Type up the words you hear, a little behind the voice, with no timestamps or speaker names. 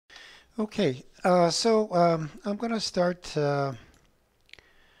Okay, I'm going to start the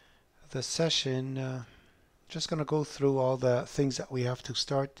session. Just going to go through all the things that we have to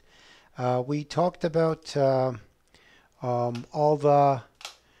start. We talked about all the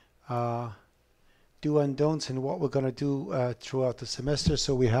uh, do and don'ts and what we're going to do throughout the semester,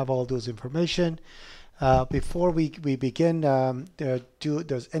 so we have all those information. Before we begin,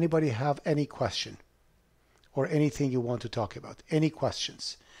 does anybody have any question or anything you want to talk about? Any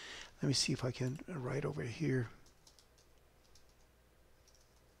questions? Let me see if I can write over here.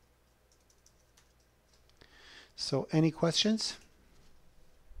 So, any questions?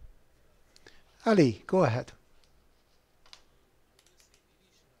 Ali, go ahead.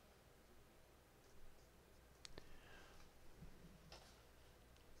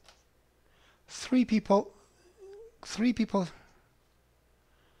 Three people. Three people.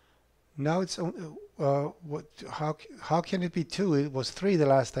 Now it's what? How can it be two? It was three the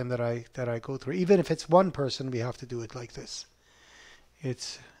last time that I go through. Even if it's one person, we have to do it like this.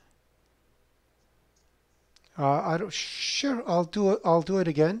 It's I don't. Sure, I'll do it. I'll do it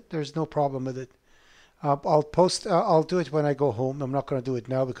again. There's no problem with it. I'll post. I'll do it when I go home. I'm not going to do it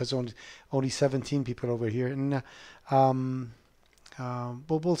now because only 17 people over here, and um,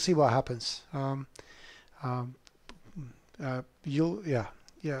 but we'll see what happens. Um, you'll yeah,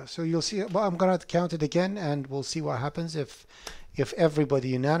 yeah. So you'll see. Well, I'm gonna count it again, and we'll see what happens if everybody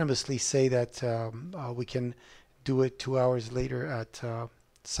unanimously say that we can do it 2 hours later at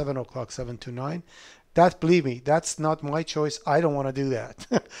 7 o'clock, 7 to 9. That, believe me, that's not my choice. I don't want to do that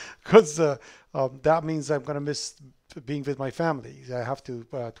because that means I'm gonna miss being with my family. I have to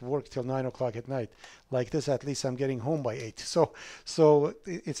work till 9 o'clock at night. Like this, at least I'm getting home by 8. So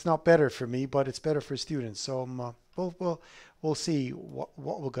it's not better for me, but it's better for students. So we'll see what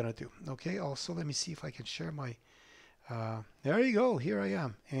we're gonna do. Okay. Also, let me see if I can share my. There you go. Here I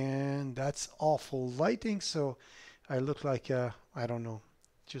am, and that's awful lighting. So I look like I don't know,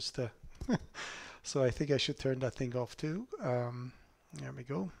 just so I think I should turn that thing off too. There we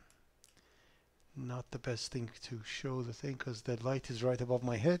go. Not the best thing to show the thing because the light is right above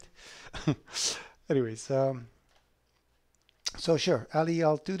my head. Anyways, so sure, Ali,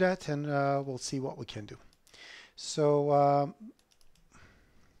 I'll do that and we'll see what we can do. So,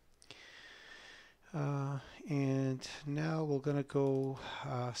 uh, and now we're gonna go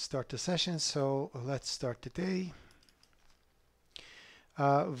start the session. So let's start today.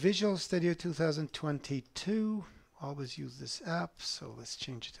 Visual Studio 2022. Always use this app, so let's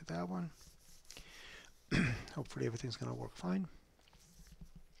change it to that one. Hopefully everything's gonna work fine.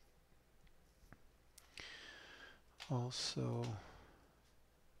 Also,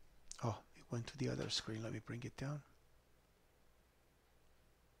 oh, it went to the other screen. Let me bring it down.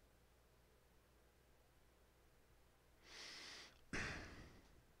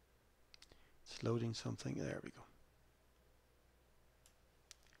 It's loading something. There we go.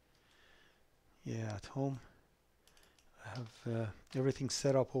 Yeah, at home I have everything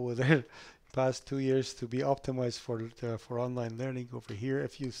set up over there. Past 2 years to be optimized for online learning. Over here,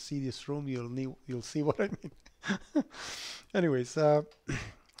 if you see this room, you'll see what I mean. Anyways,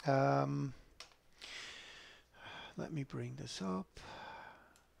 um, let me bring this up.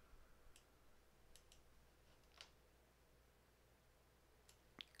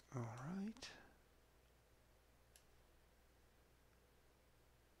 All right.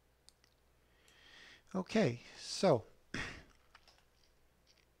 Okay, so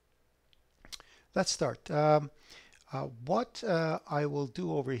let's start. What I will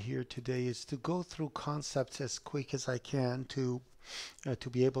do over here today is to go through concepts as quick as I can to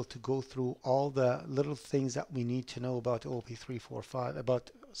be able to go through all the little things that we need to know about OOP345,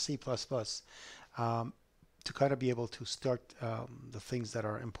 about C++, um, to kind of be able to start the things that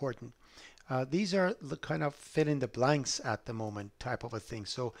are important. These are the kind of fill in the blanks at the moment type of a thing.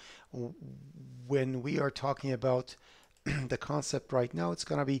 So when we are talking about the concept right now, it's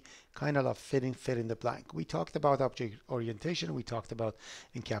going to be kind of a fit in the blank. We talked about object orientation. We talked about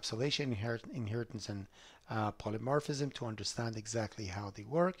encapsulation, inheritance, and polymorphism to understand exactly how they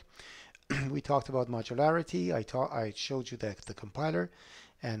work. We talked about modularity. I showed you the compiler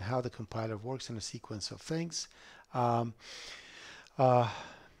and how the compiler works in a sequence of things. Um, uh,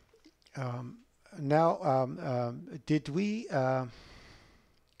 um, now, did we?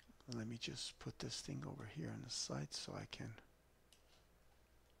 Let me just put this thing over here on the side so I can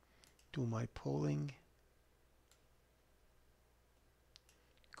do my polling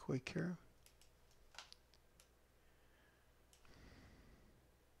quicker.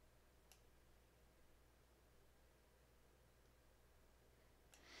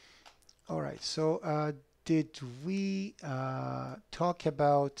 All right, so did we talk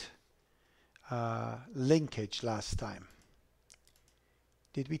about linkage last time.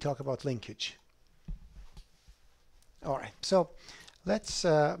 Did we talk about linkage? All right, so let's,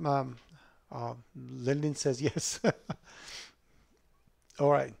 Lyndon says yes.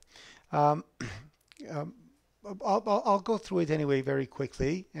 All right. Um, um, I'll go through it anyway very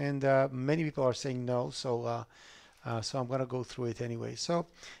quickly, and many people are saying no, so so I'm going to go through it anyway. So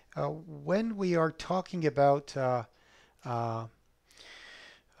when we are talking about uh, a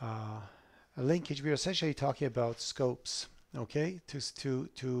linkage, we're essentially talking about scopes. Okay,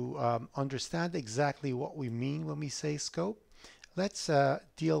 to understand exactly what we mean when we say scope, let's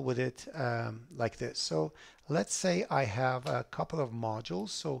deal with it like this. So let's say I have a couple of modules.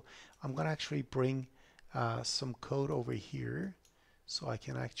 So I'm going to actually bring some code over here so I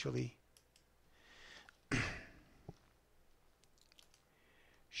can actually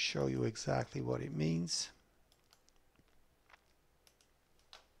show you exactly what it means.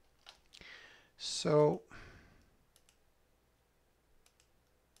 So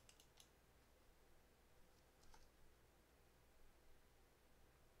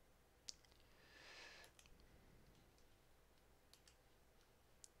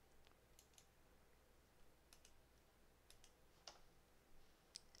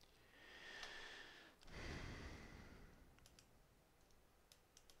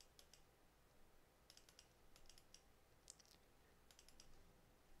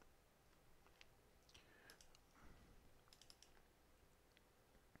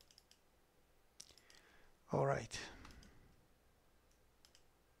all right.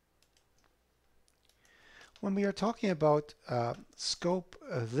 When we are talking about scope,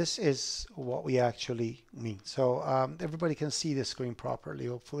 this is what we actually mean. So everybody can see the screen properly,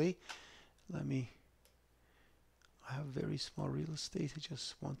 hopefully. Let me, I have very small real estate. I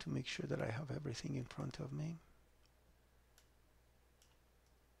just want to make sure that I have everything in front of me.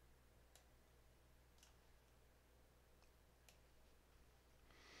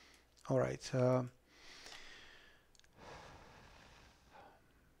 All right.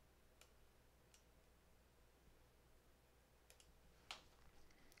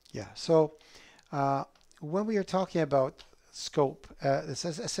 Yeah, so when we are talking about scope, this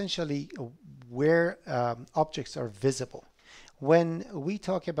is essentially where objects are visible. When we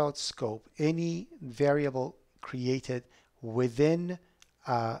talk about scope, any variable created within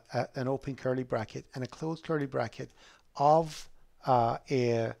an open curly bracket and a closed curly bracket of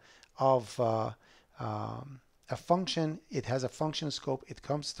a of a function, it has a function scope, it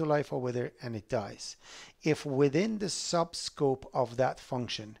comes to life over there and it dies. If within the subscope of that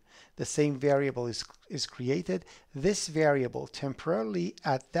function the same variable is created, this variable temporarily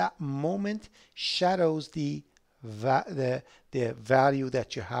at that moment shadows the value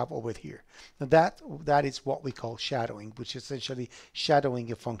that you have over here. Now that is what we call shadowing, which is essentially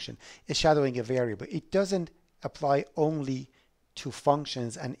shadowing a function. It's shadowing a variable. It doesn't apply only to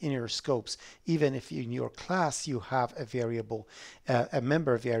functions and inner scopes. Even if in your class you have a variable, a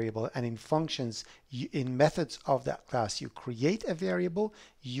member variable, and in functions, in methods of that class, you create a variable,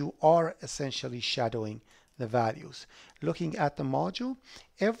 you are essentially shadowing the values. Looking at the module,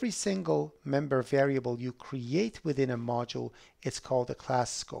 every single member variable you create within a module, it's called a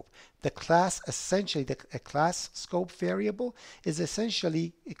class scope. The class, essentially, a class scope variable is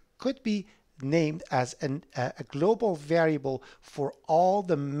essentially, it could be named as a global variable for all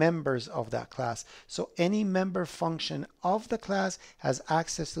the members of that class. So any member function of the class has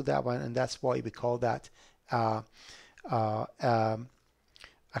access to that one, and that's why we call that a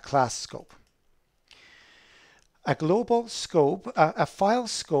class scope. A global scope, a file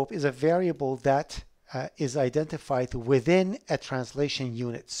scope is a variable that is identified within a translation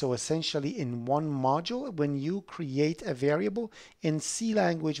unit. So essentially in one module, when you create a variable, in C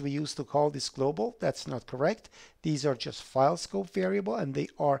language we used to call this global. That's not correct. These are just file scope variable, and they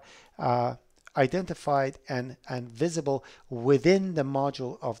are identified and visible within the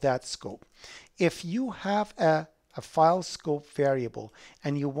module of that scope. If you have a file scope variable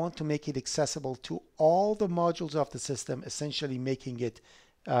and you want to make it accessible to all the modules of the system, essentially making it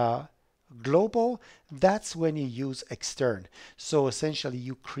global, that's when you use extern. So essentially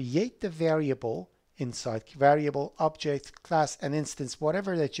you create the variable inside variable, object, class, and instance,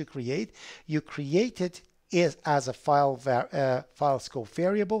 whatever that you create it is as a file scope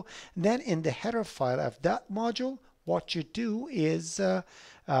variable. Then in the header file of that module, what you do is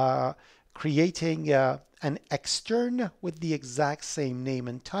creating an extern with the exact same name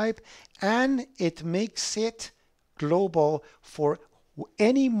and type, and it makes it global for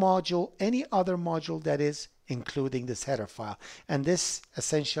any module, any other module that is including this header file. And this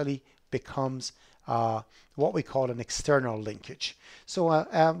essentially becomes what we call an external linkage. So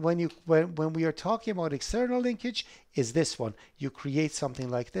when we are talking about external linkage, is this one. You create something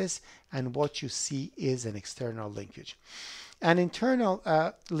like this, and what you see is an external linkage. An internal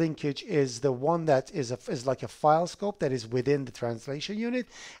linkage is the one that is like a file scope that is within the translation unit,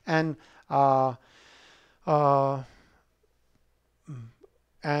 and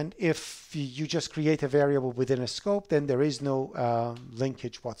if you just create a variable within a scope, then there is no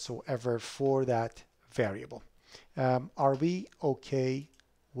linkage whatsoever for that variable. Are we okay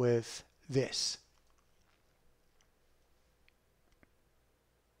with this?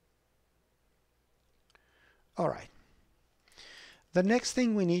 All right. The next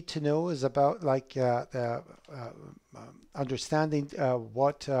thing we need to know is about like understanding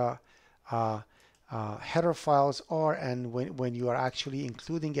what header files are, and when you are actually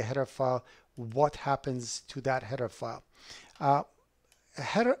including a header file, what happens to that header file.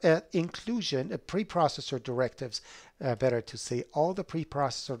 Header inclusion, preprocessor directives, better to say, all the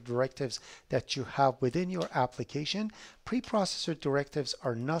preprocessor directives that you have within your application. Preprocessor directives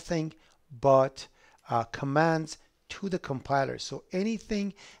are nothing but commands to the compiler. So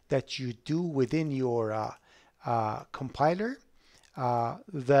anything that you do within your compiler,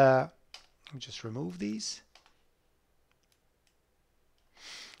 let me just remove these.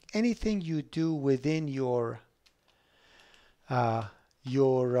 Anything you do within your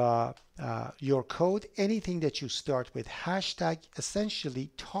code, anything that you start with hashtag essentially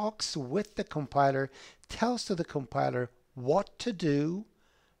talks with the compiler, tells to the compiler what to do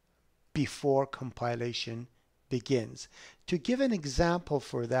before compilation begins. To give an example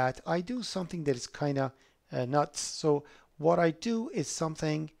for that, I do something that is kind of nuts. So what I do is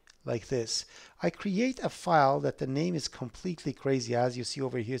something like this. I create a file that the name is completely crazy. As you see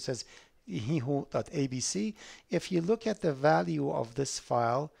over here, it says hihu.abc. If you look at the value of this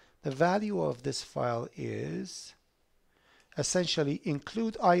file, the value of this file is essentially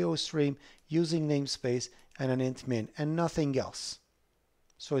include IO stream using namespace and an int min and nothing else.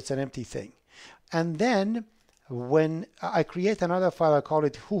 So it's an empty thing. And then when I create another file, I call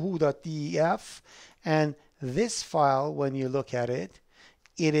it huhu.def, and this file, when you look at it,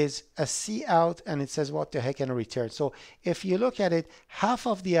 it is a cout, and it says what the heck, and a return. So if you look at it, half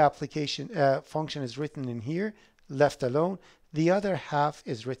of the application function is written in here, left alone. The other half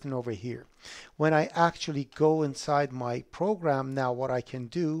is written over here. When I actually go inside my program now, what I can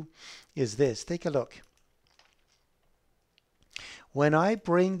do is this. Take a look. When I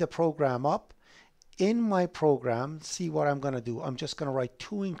bring the program up, in my program, see what I'm going to do. I'm just going to write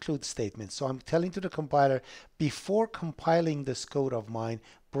two include statements. So I'm telling to the compiler, before compiling this code of mine,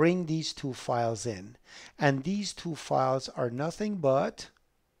 bring these two files in. And these two files are nothing but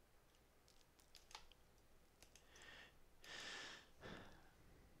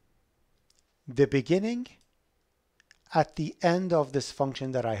the beginning at the end of this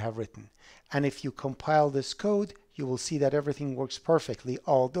function that I have written. And if you compile this code, you will see that everything works perfectly,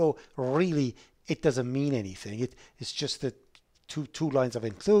 although really it doesn't mean anything. It's just the two lines of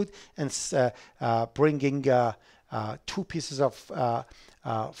include and bringing two pieces of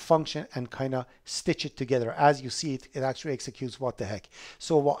function and kind of stitch it together. As you see, it actually executes what the heck.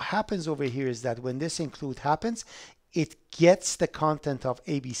 So what happens over here is that when this include happens, it gets the content of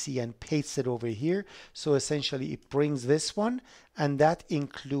ABC and pastes it over here. So essentially it brings this one, and that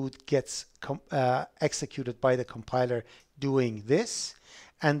include gets executed by the compiler doing this.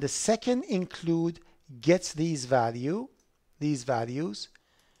 And the second include gets these values,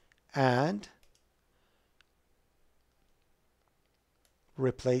 and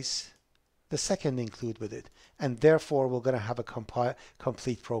replace the second include with it. And therefore, we're going to have a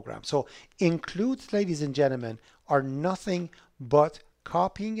complete program. So includes, ladies and gentlemen, are nothing but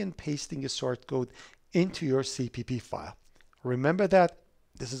copying and pasting a source code into your CPP file. Remember that.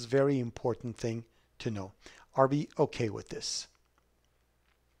 This is a very important thing to know. Are we okay with this?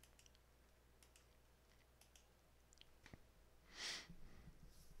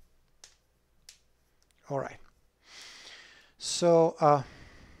 All right. So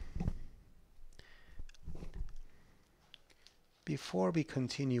before we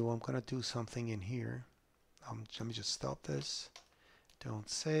continue, I'm going to do something in here. Let me just stop this. Don't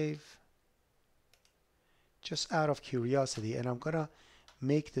save. Just out of curiosity, and I'm going to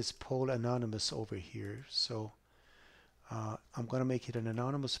make this poll anonymous over here. So I'm going to make it an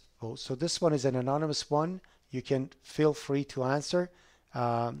anonymous poll. So this one is an anonymous one. You can feel free to answer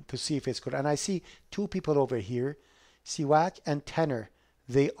to see if it's good. And I see two people over here, Siwak and Tenor.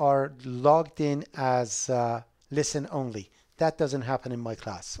 They are logged in as listen only. That doesn't happen in my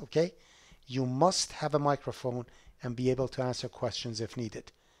class, okay? You must have a microphone and be able to answer questions if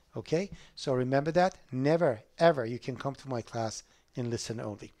needed. Okay, so remember that. Never, ever you can come to my class and listen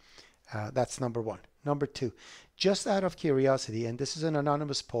only. That's number one. Number two, just out of curiosity, and this is an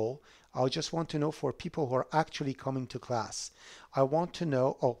anonymous poll, I just want to know for people who are actually coming to class. I want to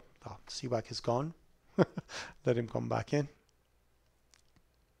know, Seaback is gone. Let him come back in.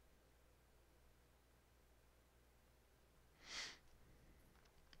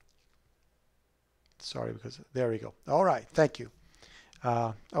 Sorry, because there we go. All right, thank you.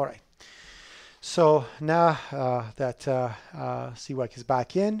 All right. So now that CWAC is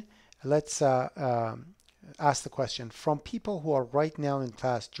back in, let's ask the question. From people who are right now in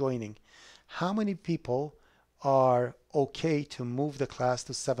class joining, how many people are okay to move the class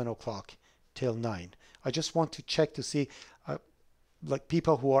to 7 o'clock till 9? I just want to check to see like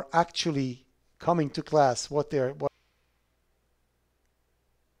people who are actually coming to class, what. All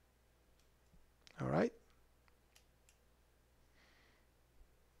right.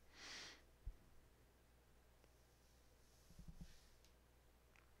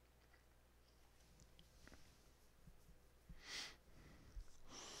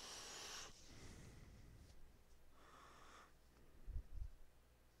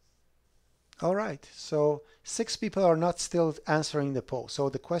 All right, so 6 people are not still answering the poll. So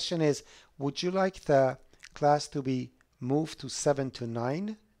the question is, would you like the class to be moved to 7 to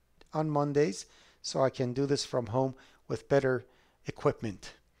 9 on Mondays so I can do this from home with better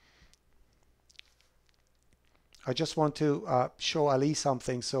equipment? I just want to show Ali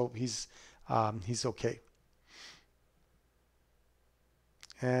something so he's okay.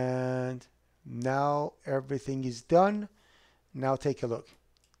 And now everything is done. Now take a look.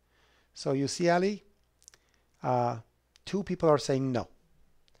 So you see, Ali, 2 people are saying no.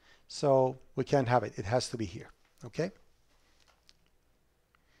 So we can't have it. It has to be here. Okay.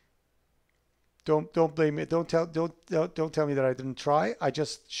 Don't blame me. Don't tell me that I didn't try. I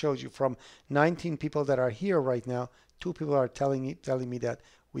just showed you from 19 people that are here right now, 2 people are telling me that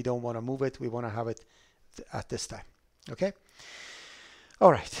we don't want to move it. We want to have it at this time. Okay.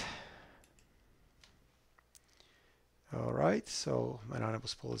 All right. All right. So my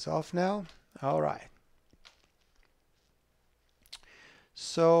anonymous poll is off now. All right.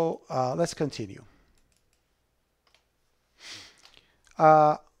 So let's continue.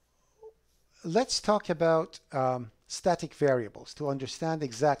 Let's talk about static variables to understand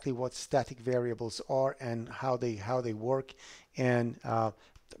exactly what static variables are and how they work. And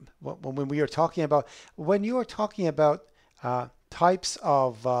when we are talking about when you are talking about types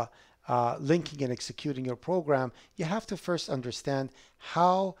of linking and executing your program, you have to first understand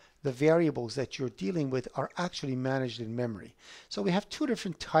how the variables that you're dealing with are actually managed in memory. So we have 2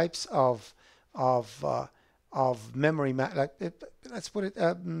 different types of memory, let's put it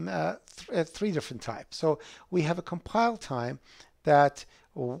 3 different types. So we have a compile time that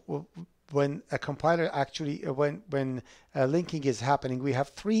when a compiler actually, when linking is happening, we have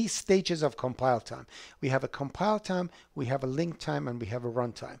 3 stages of compile time. We have a compile time, we have a link time, and we have a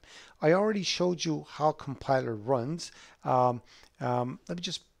runtime. I already showed you how compiler runs. Let me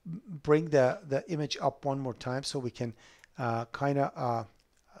just bring the image up one more time so we can kind of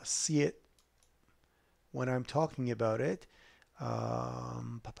see it when I'm talking about it.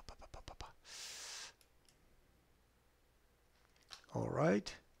 All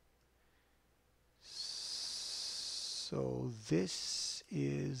right. So this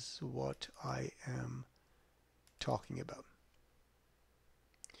is what I am talking about.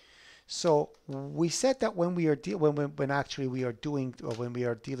 So we said that when we are when actually we are doing when we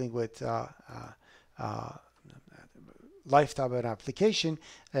are dealing with lifetime of an application.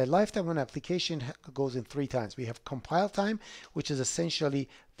 Lifetime of an application goes in 3 times. We have compile time, which is essentially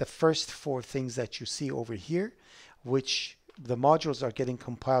the first 4 things that you see over here, which the modules are getting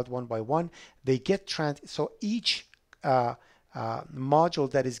compiled one by one. They get so each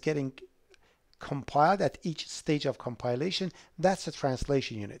module that is getting compiled at each stage of compilation, that's a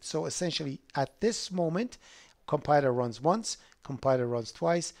translation unit. So essentially at this moment, compiler runs once, compiler runs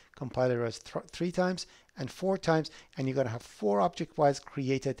twice, compiler runs 3 times, and 4 times, and you're going to have 4 object files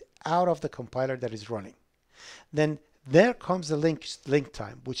created out of the compiler that is running. Then there comes the link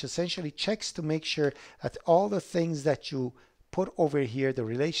time, which essentially checks to make sure that all the things that you put over here, the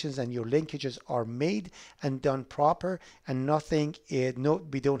relations and your linkages are made and done proper, and nothing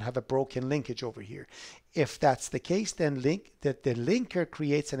we don't have a broken linkage over here. If that's the case, then the linker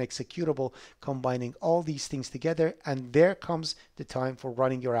creates an executable combining all these things together, and there comes the time for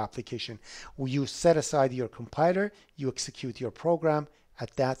running your application. You set aside your compiler, you execute your program, and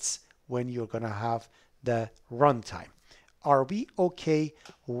that's when you're going to have the runtime. Are we okay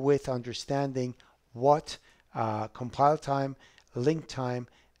with understanding what compile time, link time,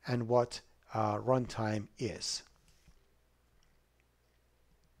 and what runtime is.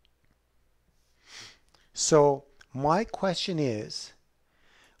 So my question is,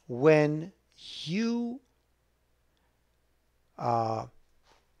 when you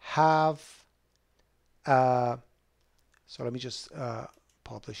have so let me just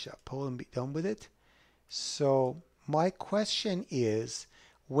publish that poll and be done with it. So my question is,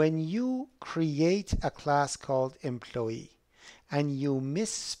 when you create a class called employee and you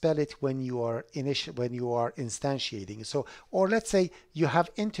misspell it when you are instantiating, so, or let's say you have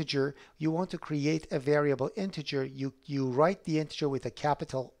integer, you want to create a variable integer, you write the integer with a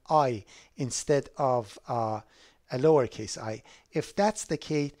capital I instead of a lowercase I. If that's the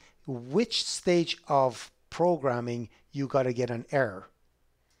case, which stage of programming you got to get an error?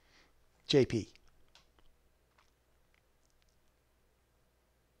 JP.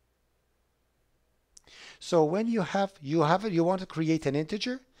 So when you want to create an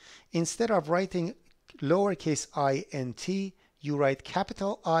integer, instead of writing lowercase I N T, you write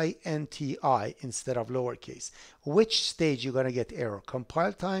capital I N T I instead of lowercase. Which stage you're going to get error?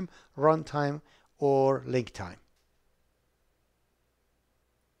 Compile time, runtime, or link time?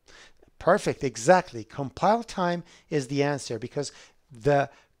 Perfect, exactly. Compile time is the answer, because the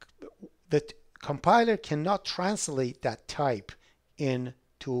compiler cannot translate that type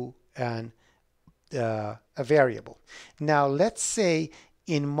into a variable. Now let's say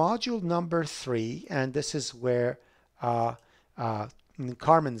in module number 3, and this is where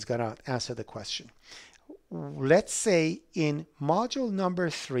Carmen's gonna answer the question. Let's say in module number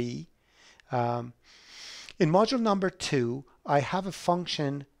 3, in module number 2, I have a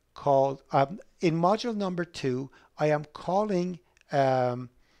function called, in module number 2, I am calling, no,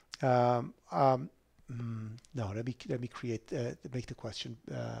 let me create, make the question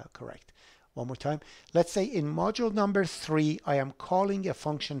correct. One more time. Let's say in module number 3, I am calling a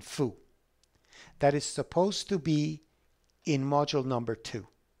function foo that is supposed to be in module number 2.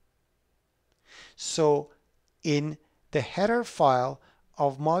 So in the header file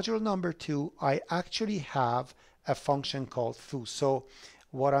of module number 2, I actually have a function called foo. So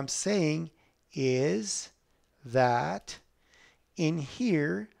what I'm saying is that in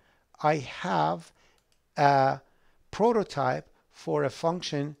here, I have a prototype for a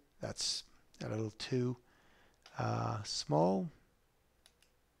function that's a little too small.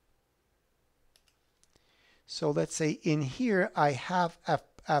 So let's say in here I have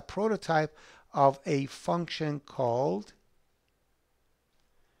a prototype of a function called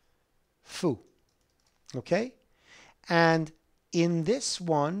foo. Okay? And in this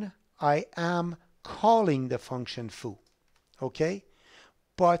one I am calling the function foo. Okay?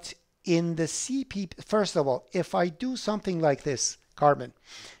 But in the CP, first of all, if I do something like this, Carmen,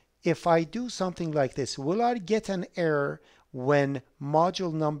 if I do something like this, will I get an error when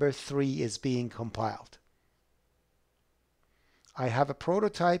module number 3 is being compiled? I have a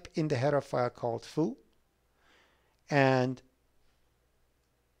prototype in the header file called foo, and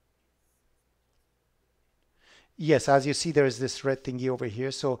yes, as you see, there is this red thingy over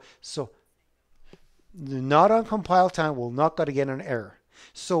here. So not on compile time, we're not going to get an error.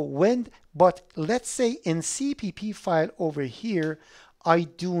 So but let's say in CPP file over here, I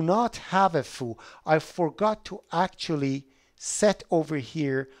do not have a foo. I forgot to actually set over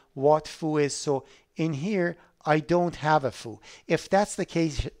here what foo is. So in here, I don't have a foo. If that's the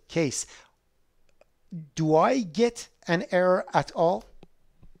case, do I get an error at all?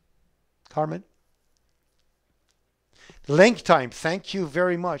 Carmen? Link time. Thank you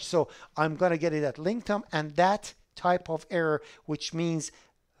very much. So I'm going to get it at link time, and that type of error, which means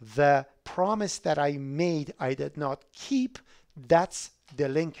the promise that I made I did not keep, that's the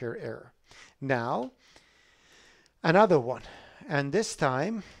linker error. Now, another one. And this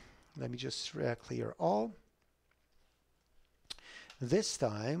time, let me just clear all. This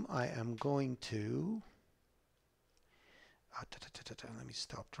time I am going to, let me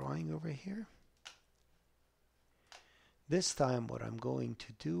stop drawing over here. This time what I'm going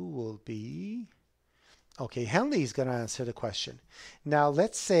to do will be, okay, Henley is going to answer the question. Now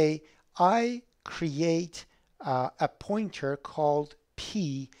let's say I create a pointer called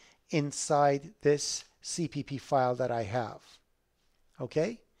P inside this CPP file that I have.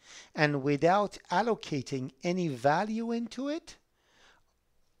 Okay? And without allocating any value into it,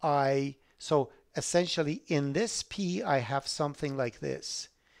 so essentially in this P I have something like this.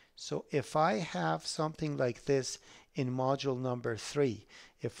 So if I have something like this in module number 3,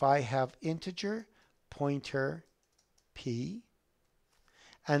 if I have integer pointer P,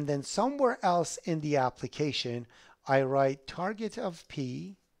 and then somewhere else in the application I write target of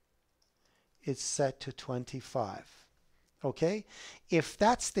P is set to 25. Okay? If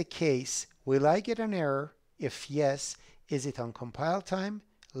that's the case, will I get an error? If yes, is it on compile time,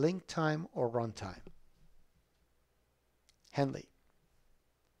 link time, or runtime? Henley.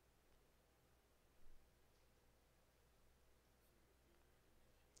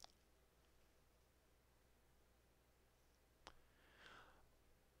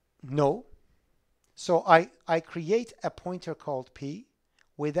 No. So I create a pointer called P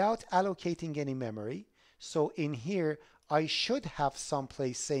without allocating any memory. So in here, I should have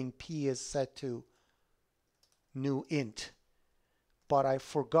someplace saying P is set to new int, but I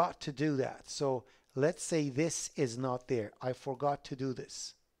forgot to do that. So let's say this is not there. I forgot to do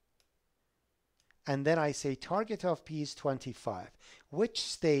this. And then I say target of P is 25. Which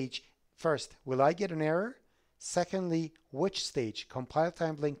stage? First, will I get an error? Secondly, which stage? Compile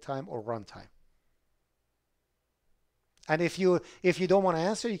time, link time, or runtime? And if you don't want to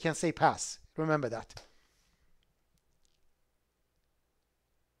answer, you can say pass. Remember that.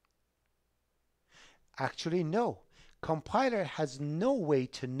 Actually, no. Compiler has no way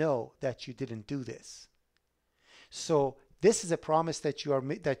to know that you didn't do this. So this is a promise that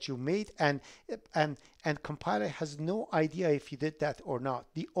you made, and compiler has no idea if you did that or not.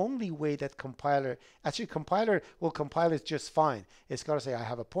 The only way that compiler will compile it just fine. It's got to say I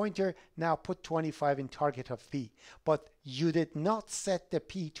have a pointer, now put 25 in target of P. But you did not set the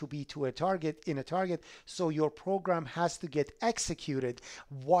P to be to a target in a target, so your program has to get executed.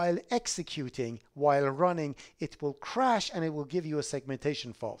 While executing, while running, it will crash and it will give you a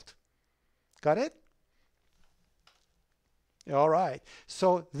segmentation fault. Got it? All right,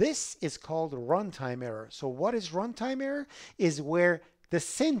 so this is called runtime error. So what is runtime error? Is where the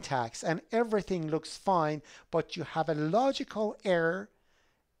syntax and everything looks fine, but you have a logical error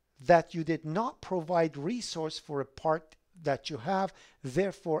that you did not provide resource for a part that you have.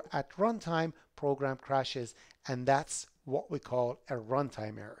 Therefore, at runtime, program crashes, and that's what we call a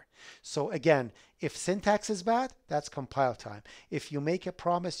runtime error. So again, if syntax is bad, that's compile time. If you make a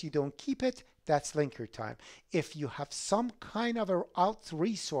promise you don't keep it, that's linker time. If you have some kind of a out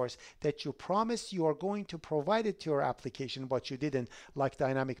resource that you promise you are going to provide it to your application, but you didn't, like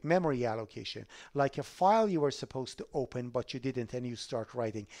dynamic memory allocation, like a file you were supposed to open, but you didn't, and you start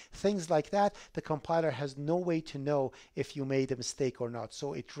writing, things like that, the compiler has no way to know if you made a mistake or not.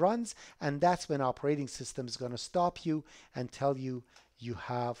 So it runs, and that's when operating system is going to stop you and tell you you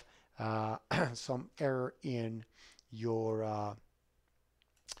have some error in your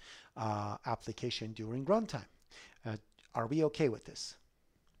application during runtime. Are we okay with this?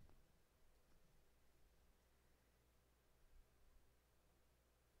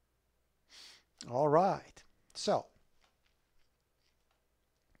 All right. So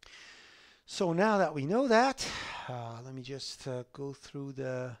now that we know that, let me just go through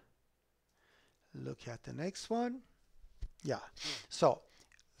look at the next one. Yeah. So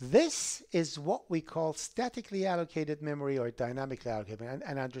this is what we call statically allocated memory or dynamically allocated,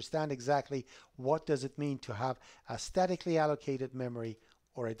 and understand exactly what does it mean to have a statically allocated memory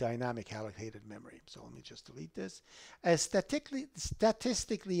or a dynamic allocated memory. So let me just delete this. A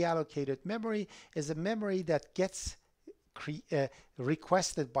statistically allocated memory is a memory that gets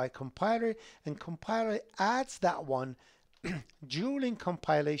requested by compiler, and compiler adds that one during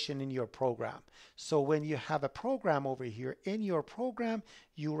compilation in your program. So when you have a program over here, in your program,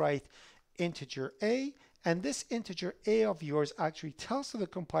 you write integer a, and this integer a of yours actually tells to the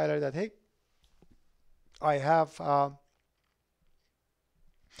compiler that, hey, I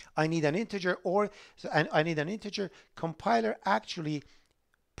need an integer, and I need an integer. Compiler actually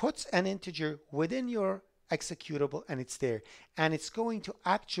puts an integer within your executable, and it's there, and it's going to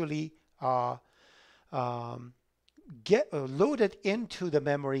actually get loaded into the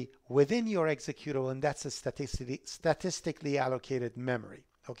memory within your executable, and that's a statistically allocated memory.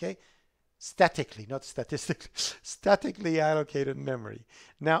 Okay, statically, not statistically, statically allocated memory.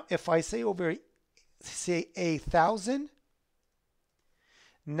 Now, if I say over, say 1,000,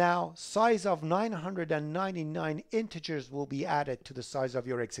 now size of 999 integers will be added to the size of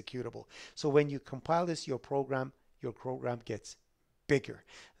your executable. So when you compile this, your program gets bigger.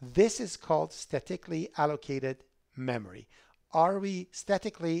 This is called statically allocated memory. Are we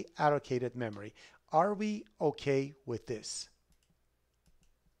statically allocated memory? Are we okay with this?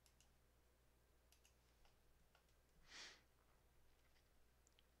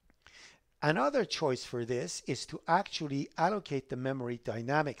 Another choice for this is to actually allocate the memory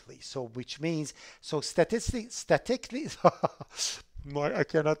dynamically. So which means, so statically, I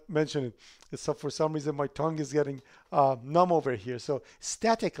cannot mention it. So for some reason, my tongue is getting numb over here. So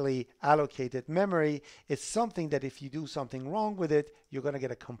statically allocated memory is something that if you do something wrong with it, you're going to get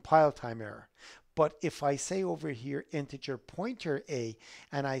a compile time error. But if I say over here integer pointer a,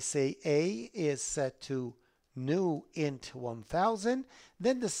 and I say a is set to new int 1000,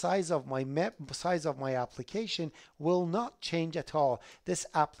 then the size of my application will not change at all. This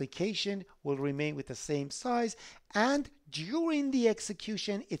application will remain with the same size, and during the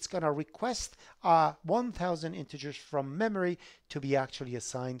execution it's going to request 1000 integers from memory to be actually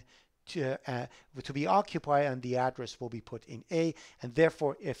assigned to be occupied, and the address will be put in A. And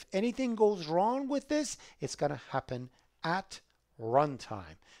therefore, if anything goes wrong with this, it's going to happen at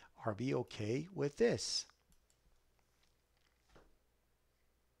runtime. Are we okay with this?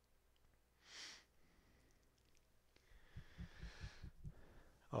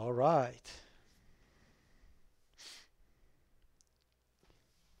 All right.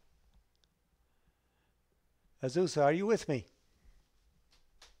 Azusa, are you with me?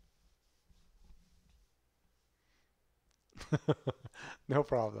 No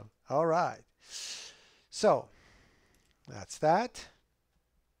problem. All right. So that's that.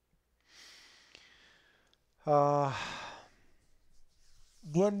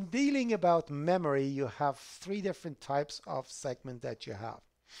 When dealing about memory, you have three different types of segment that you have.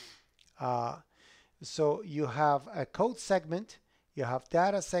 So you have a code segment, you have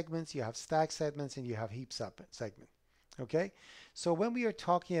data segments, you have stack segments, and you have heap segment. Okay. So when we are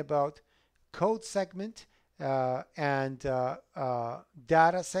talking about code segment and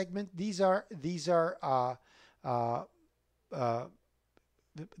data segment, these are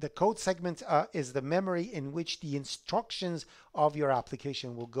the code segment is the memory in which the instructions of your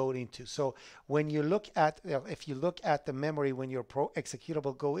application will go into. So when you look at, if you look at the memory when your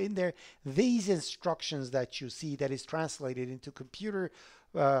executable go in there, these instructions that you see that is translated into computer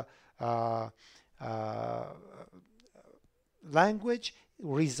language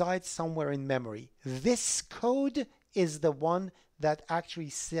resides somewhere in memory. This code is the one that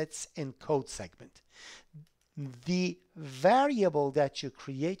actually sits in code segment. The variable that you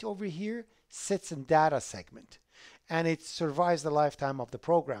create over here sits in data segment, and it survives the lifetime of the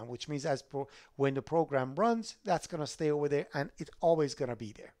program, which means when the program runs, that's going to stay over there and it's always going to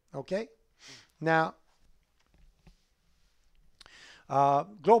be there. Okay. Now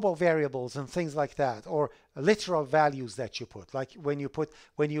global variables and things like that, or literal values that you put, like when you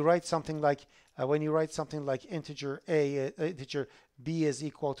write something like integer integer b is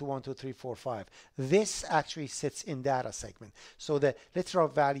equal to 1 2 3 4 5. This actually sits in data segment. So the literal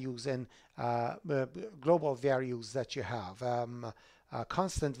values and global values that you have,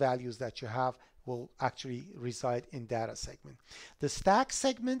 constant values that you have, will actually reside in data segment. The stack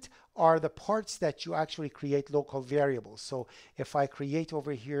segment are the parts that you actually create local variables. So if I create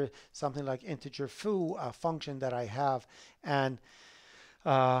over here something like integer foo, a function that I have, and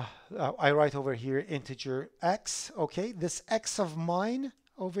I write over here integer x, okay, this x of mine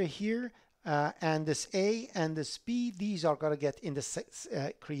over here, and this a and this b, these are going to get in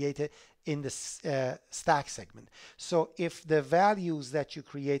the created in the stack segment. So if the values that you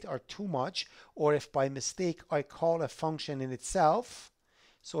create are too much, or if by mistake I call a function in itself,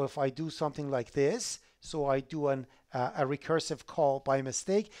 so if I do something like this, so I do a recursive call by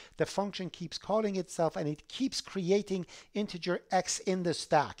mistake, the function keeps calling itself and it keeps creating integer x in the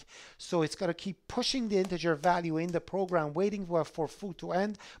stack. So it's going to keep pushing the integer value in the program, waiting for foo to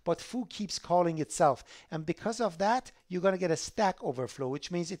end, but foo keeps calling itself. And because of that, you're going to get a stack overflow,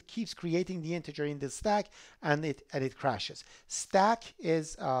 which means it keeps creating the integer in the stack and it crashes. Stack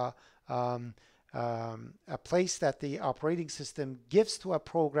is a place that the operating system gives to a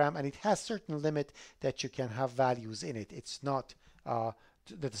program, and it has certain limit that you can have values in it. It's not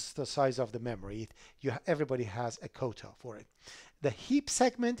the size of the memory. Everybody has a quota for it. The heap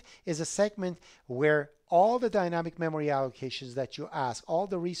segment is a segment where all the dynamic memory allocations that you ask, all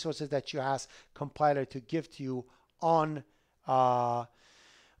the resources that you ask compiler to give to you on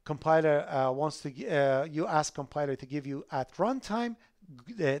compiler wants to you ask compiler to give you at runtime,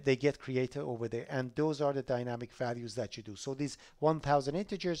 they get created over there, and those are the dynamic values that you do. So these 1000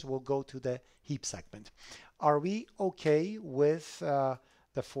 integers will go to the heap segment. Are we okay with the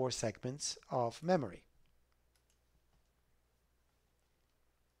 4 segments of memory?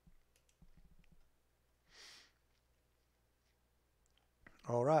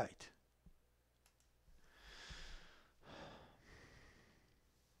 All right.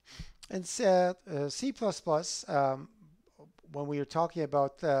 And C++, when we are talking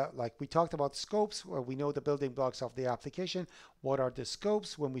about, like we talked about scopes, where we know the building blocks of the application. What are the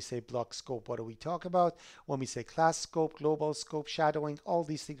scopes? When we say block scope, what do we talk about? When we say class scope, global scope, shadowing, all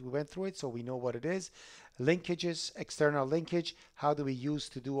these things, we went through it, so we know what it is. Linkages, external linkage, how do we use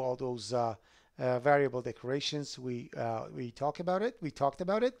to do all those variable declarations? We talked about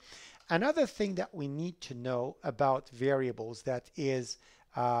it. Another thing that we need to know about variables that is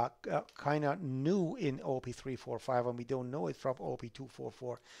kind of new in OOP345, and we don't know it from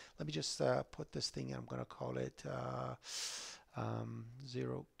OOP244. Let me just put this thing, I'm going to call it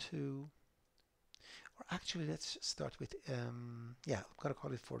 02. Or actually, let's start with, yeah, I'm going to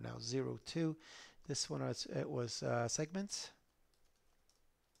call it for now 02. This one was, it was segments.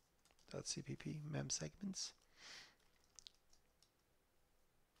 .cpp mem segments.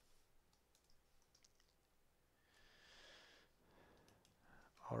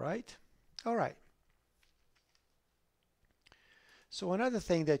 All right. All right. So another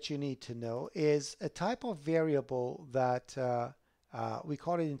thing that you need to know is a type of variable that we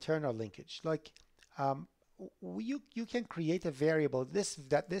call it internal linkage. Like you can create a variable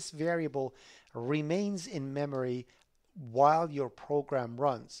that this variable remains in memory while your program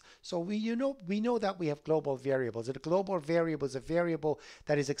runs. So we know that we have global variables. And a global variable is a variable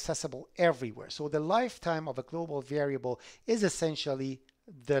that is accessible everywhere. So the lifetime of a global variable is essentially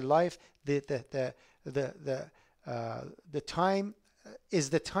the time is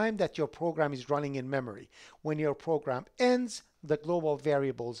the time that your program is running in memory. When your program ends, the global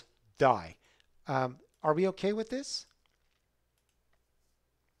variables die. Are we okay with this?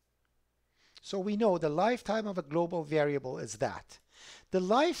 So we know the lifetime of a global variable is that. The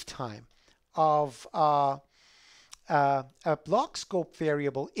lifetime of a block scope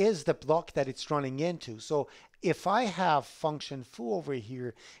variable is the block that it's running into. So if I have function foo over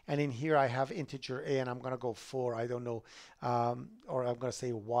here, and in here I have integer a, and I'm going to go for, I don't know, or I'm going to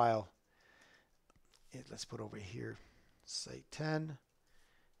say while, let's put over here, say 10,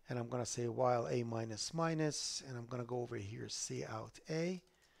 and I'm going to say while a minus minus, and I'm going to go over here, see out a.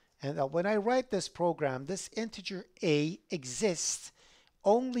 And when I write this program, this integer a exists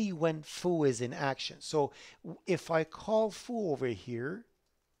only when foo is in action. So if I call foo over here,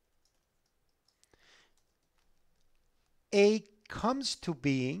 a comes to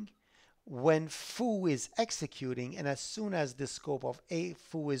being when foo is executing, and as soon as the scope of a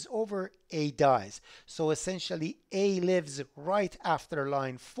foo is over, a dies. So essentially a lives right after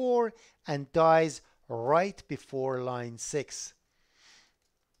line 4 and dies right before line 6.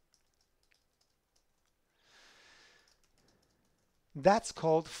 That's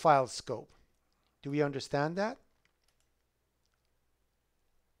called file scope. Do we understand that?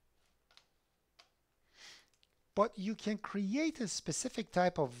 But you can create a specific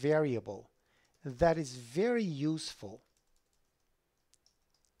type of variable that is very useful,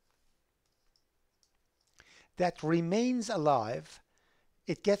 that remains alive.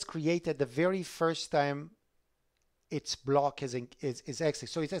 It gets created the very first time its block is executed.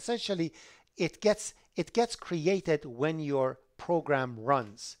 So it's essentially, it gets created when your program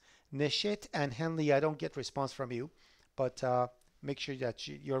runs. Nishit and Henley, I don't get response from you, but make sure that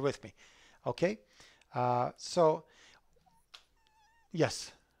you're with me. Okay? So,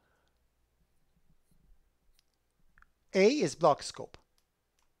 yes. A is block scope.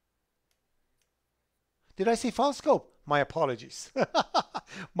 Did I say file scope? My apologies.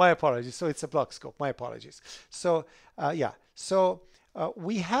 My apologies. So it's a block scope. My apologies. So yeah. So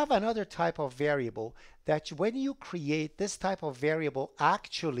we have another type of variable that when you create this type of variable,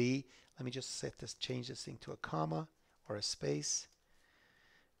 actually, let me just set this, change this thing to a comma or a space.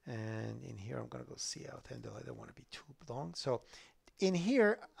 And in here, I'm going to go see out handle. I don't want to be too long. So in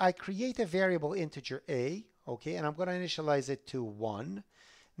here, I create a variable integer a, okay, and I'm going to initialize it to 1.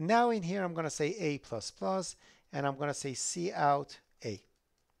 Now in here, I'm going to say a++, and I'm going to say see out a.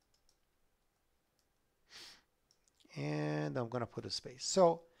 And I'm going to put a space.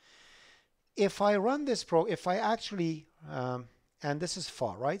 So if I run this if I actually, and this is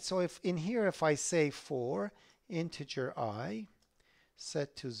for, right? So if in here, if I say for integer I,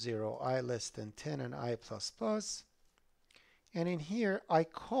 set to 0, I less than 10, and I++, and in here, I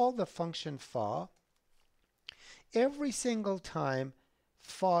call the function fa. Every single time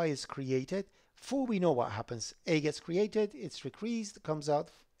fa is created, foo, we know what happens. A gets created, it's decreased, comes out,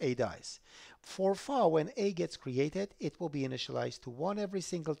 a dies. For fa, when a gets created, it will be initialized to 1 every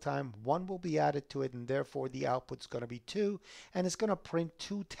single time. 1 will be added to it, and therefore the output's going to be 2, and it's going to print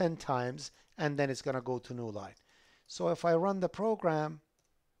 2 10 times, and then it's going to go to new line. So if I run the program,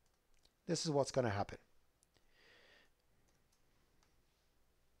 this is what's going to happen.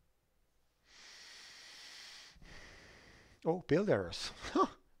 Oh, build errors.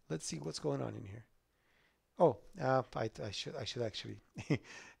 Let's see what's going on in here. Oh, I should actually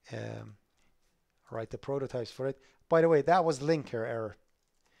write the prototypes for it. By the way, that was linker error.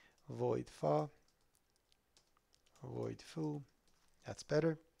 Void fa, void foo. That's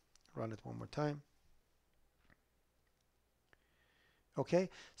better. Run it one more time. Okay,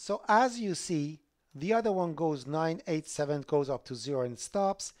 so as you see, the other one goes 987, goes up to 0 and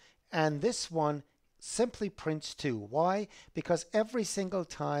stops, and this one simply prints 2. Why? Because every single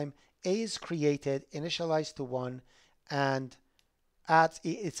time A is created, initialized to 1, and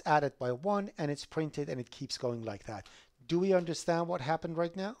it's added by 1, and it's printed, and it keeps going like that. Do we understand what happened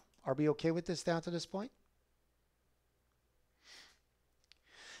right now? Are we okay with this down to this point?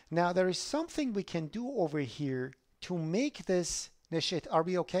 Now, there is something we can do over here to make this, Nishit, are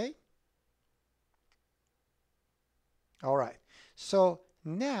we okay? All right. So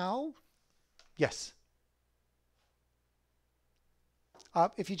now, yes.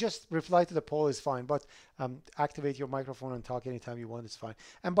 If you just reply to the poll is fine, but activate your microphone and talk anytime you want is fine.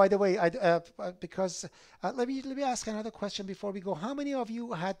 And by the way, because let me ask another question before we go. How many of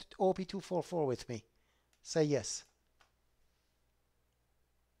you had OOP244 with me? Say yes.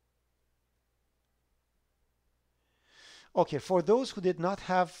 Okay, for those who did not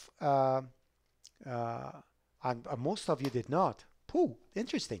have, and most of you did not. Pooh,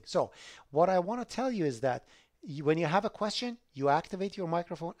 interesting. So what I want to tell you is that when you have a question, you activate your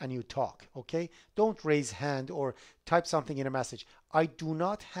microphone and you talk, okay? Don't raise hand or type something in a message. I do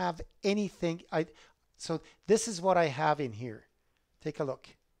not have anything. So this is what I have in here. Take a look.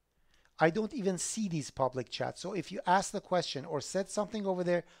 I don't even see these public chats. So if you ask the question or said something over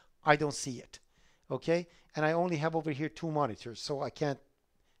there, I don't see it, okay? And I only have over here 2 monitors, so I can't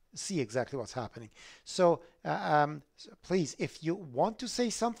see exactly what's happening. So please, if you want to say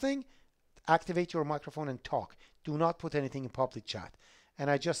something, activate your microphone and talk. Do not put anything in public chat. And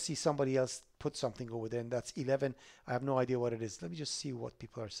I just see somebody else put something over there, and that's 11. I have no idea what it is. Let me just see what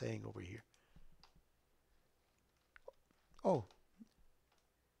people are saying over here. Oh.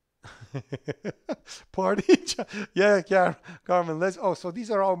 Party chat. Yeah, Carmen. Oh, so these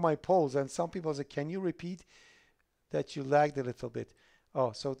are all my polls, and some people say, can you repeat that you lagged a little bit?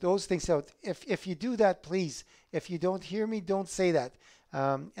 Oh, so those things. So if you do that, please, if you don't hear me, don't say that.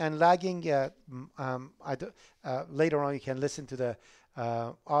 And lagging, later on you can listen to the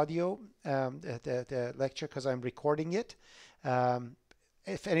audio, the lecture, because I'm recording it.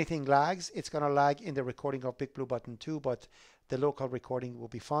 If anything lags, it's going to lag in the recording of Big Blue Button 2, but the local recording will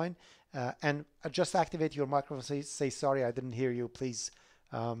be fine. And just activate your microphone. Say sorry, I didn't hear you. Please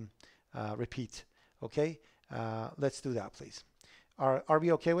repeat. Okay? Let's do that, please. Are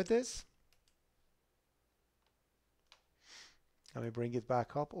we okay with this? Let me bring it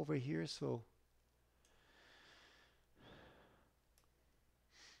back up over here. So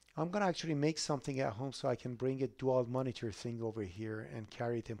I'm going to actually make something at home so I can bring a dual monitor thing over here and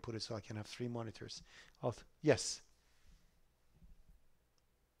carry it and put it so I can have 3 monitors. Yes.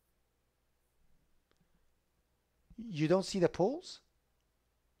 You don't see the polls?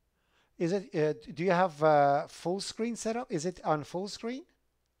 Is it, do you have full screen setup? Is it on full screen?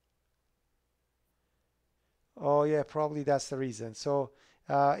 Oh yeah, probably that's the reason. So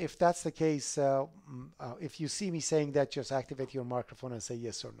if that's the case, if you see me saying that, just activate your microphone and say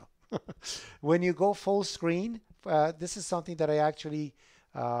yes or no. When you go full screen, this is something that I actually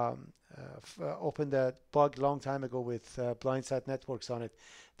opened a bug long time ago with Blindside Networks on it,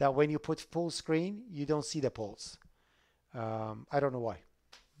 that when you put full screen, you don't see the polls. I don't know why.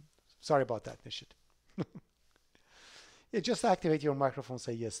 Sorry about that, Nishit. Just activate your microphone,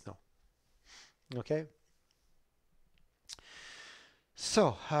 say yes, no. Okay.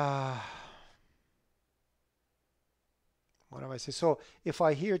 So, what do I say? So, if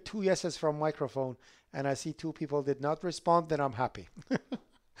I hear 2 yeses from microphone and I see 2 people did not respond, then I'm happy.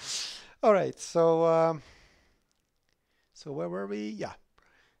 All right. So, so where were we? Yeah.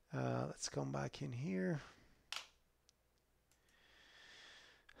 Let's come back in here.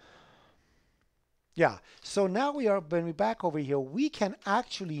 Yeah, so now when we're back over here, we can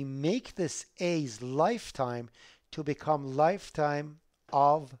actually make this A's lifetime to become lifetime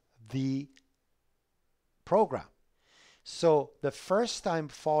of the program. So the first time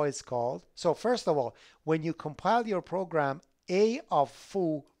foo is called, so first of all, when you compile your program, A of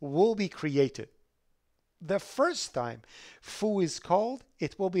foo will be created. The first time foo is called,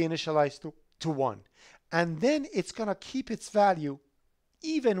 it will be initialized to 1. And then it's going to keep its value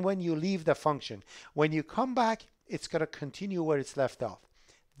even when you leave the function. When you come back, it's going to continue where it's left off.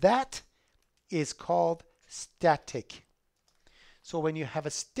 That is called static. So when you have a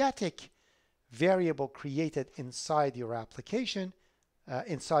static variable created inside your application,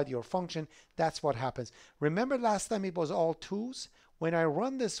 inside your function, that's what happens. Remember last time it was all 2s? When I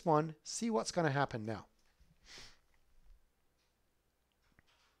run this one, see what's going to happen now.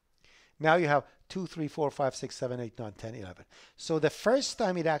 Now you have 2, 3, 4, 5, 6, 7, 8, 9, 10, 11. So the first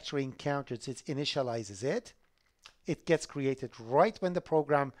time it actually encounters, it initializes it. It gets created right when the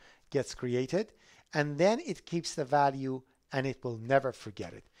program gets created, and then it keeps the value and it will never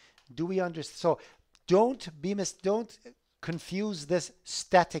forget it. Do we understand? So don't confuse this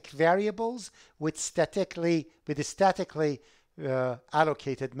static variables with the statically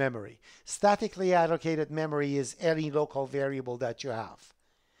allocated memory. Statically allocated memory is any local variable that you have.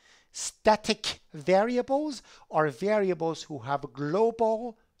 Static variables are variables who have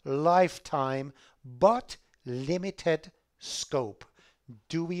global lifetime but limited scope.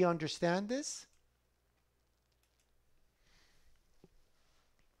 Do we understand this?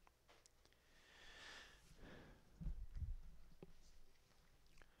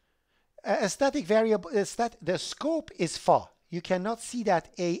 A static variable is that the scope is far. You cannot see that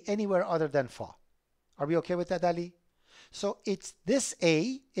A anywhere other than far. Are we okay with that, Ali? So it's this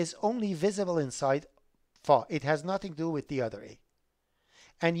A is only visible inside far. It has nothing to do with the other A.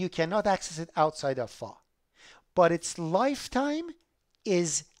 And you cannot access it outside of far. But its lifetime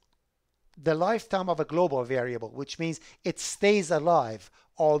is the lifetime of a global variable, which means it stays alive.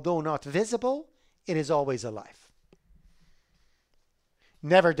 Although not visible, it is always alive.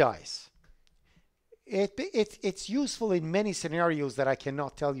 Never dies. It's useful in many scenarios that I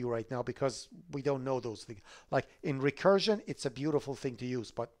cannot tell you right now because we don't know those things. Like in recursion, it's a beautiful thing to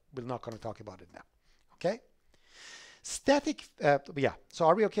use, but we're not going to talk about it now. Okay? Static, yeah. So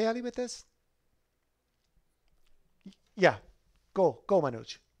are we okay, Ali, with this? Yeah. Go,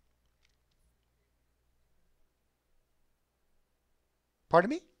 Manoj. Pardon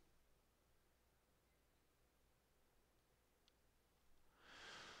me?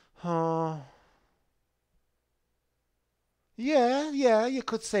 Yeah, you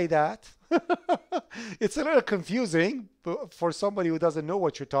could say that. It's a little confusing for somebody who doesn't know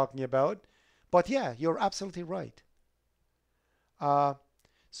what you're talking about. But yeah, you're absolutely right. Uh,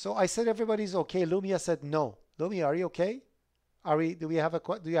 so I said everybody's okay. Lumia said no. Lumia, are you okay? Do we have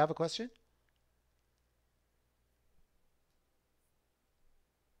do you have a question?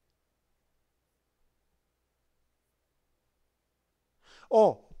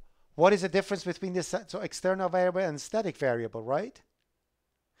 Oh, what is the difference between this so external variable and static variable, right?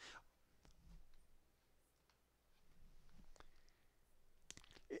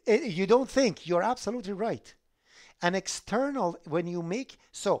 You don't think. You're absolutely right. An external, when you make,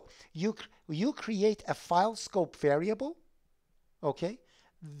 so you create a file scope variable, okay?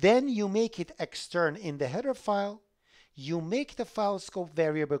 Then you make it extern in the header file. You make the file scope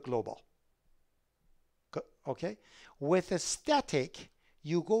variable global, okay? With a static,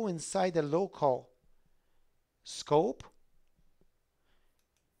 you go inside the local scope.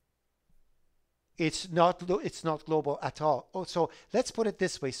 It's not global at all. Oh, so let's put it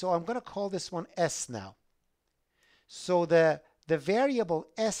this way. So I'm going to call this one S now. So the variable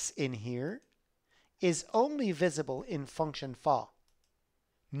S in here is only visible in function file.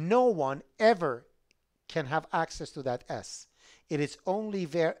 No one ever can have access to that S. It is only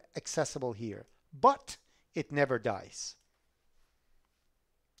accessible here, but it never dies.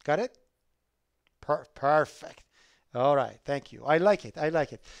 Got it? Perfect. All right, thank you. I like it. I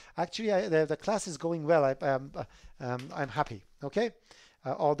like it. Actually, the class is going well. I'm happy. Okay,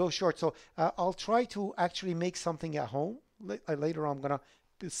 although short. So I'll try to actually make something at home. Later on, I'm gonna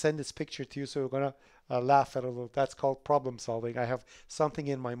send this picture to you, so we're gonna laugh at a little. That's called problem solving. I have something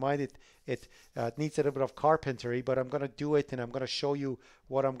in my mind. It needs a little bit of carpentry, but I'm gonna do it, and I'm gonna show you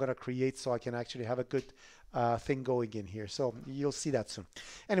what I'm gonna create, so I can actually have a good thing going in here. So you'll see that soon.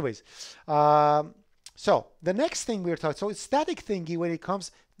 Anyways. So the next thing we're talking, so it's static thingy when it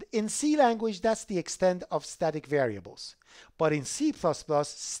comes in C language, that's the extent of static variables. But in C++,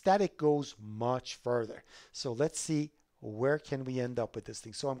 static goes much further. So let's see where can we end up with this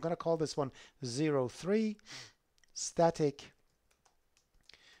thing. So I'm going to call this one 03 static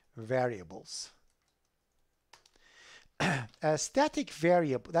variables. A static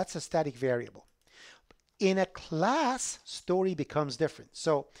variable, that's a static variable. In a class, story becomes different.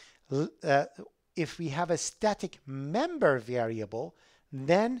 So if we have a static member variable,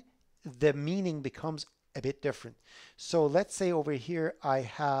 then the meaning becomes a bit different. So let's say over here I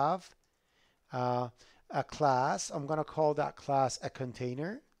have a class. I'm going to call that class a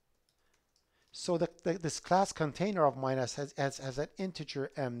container. So this class container of mine has an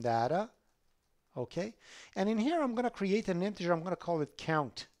integer m data. Okay. And in here I'm going to create an integer. I'm going to call it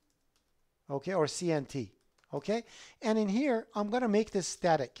count. Okay. Or CNT. Okay. And in here I'm going to make this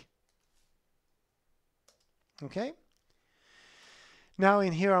static. Okay. Now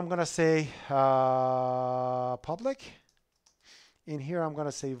in here I'm going to say public. In here I'm going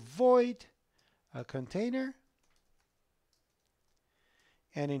to say void container.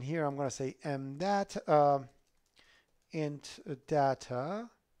 And in here I'm going to say mdat int data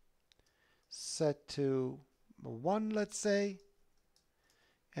set to 1, let's say,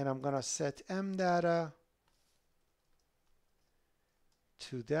 and I'm going to set mdata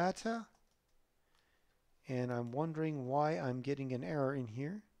to data, and I'm wondering why I'm getting an error in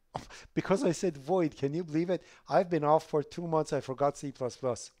here. Because I said void. Can you believe it? I've been off for 2 months. I forgot C++.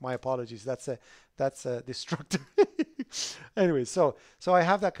 My apologies. That's a destructive. Anyway, so I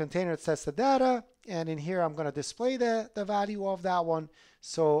have that container that sets the data, and in here I'm going to display the value of that one.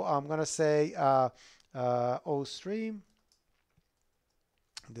 So I'm going to say OStream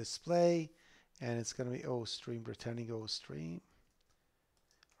display, and it's going to be OStream, returning OStream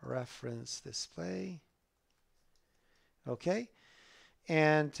reference display. Okay.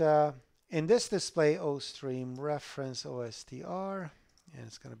 And in this display, OStream reference OSTR, and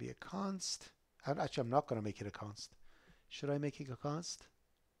it's going to be a const. Actually, I'm not going to make it a const. Should I make it a const?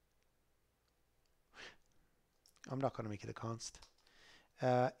 I'm not going to make it a const.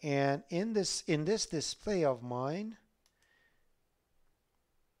 And in this display of mine,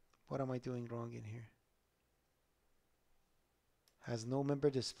 what am I doing wrong in here? Has no member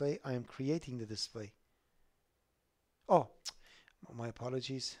display. I am creating the display. Oh. My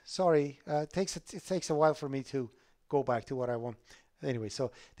apologies. Sorry. It takes a while for me to go back to what I want. Anyway,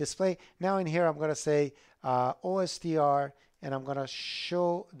 so display. Now in here, I'm going to say OSTR, and I'm going to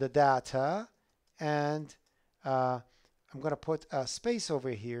show the data, and I'm going to put a space over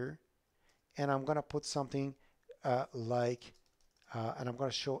here, and I'm going to put something like, and I'm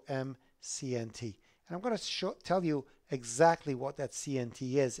going to show MCNT. And I'm going to tell you exactly what that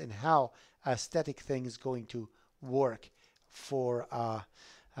CNT is and how a static thing is going to work for a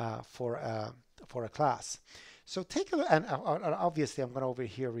class. So take a look, and obviously I'm going to over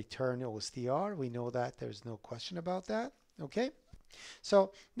here return OSTR. We know that, there's no question about that. Okay,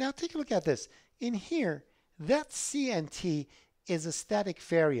 so now take a look at this. In here, that CNT is a static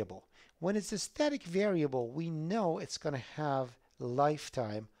variable. When it's a static variable, we know it's going to have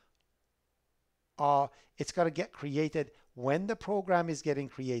lifetime. It's going to get created when the program is getting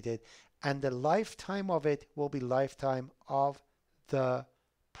created, and the lifetime of it will be lifetime of the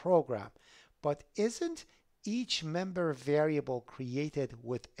program. But isn't each member variable created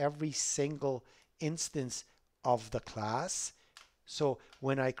with every single instance of the class? So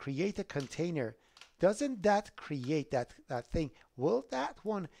when I create a container, doesn't that create that thing? Will that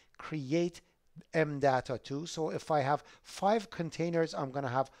one create mdata too? So if I have 5 containers, I'm going to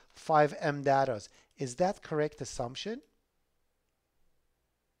have 5 mdatas. Is that correct assumption?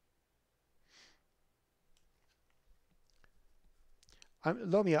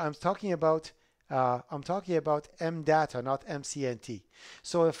 Lomia, I'm talking about mdata, not mcnt.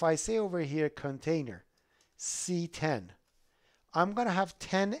 So if I say over here container C10, I'm going to have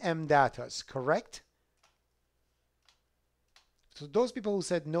 10 mdatas, correct? So those people who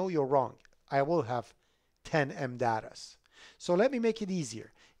said no, you're wrong. I will have 10 mdatas. So let me make it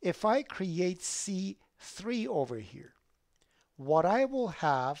easier. If I create C3 over here, what I will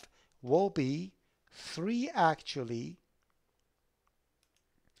have will be 3 actually.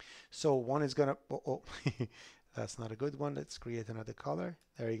 So one is going to, that's not a good one. Let's create another color.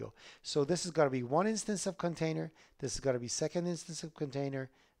 There you go. So this is going to be 1 instance of container. This is going to be 2nd instance of container.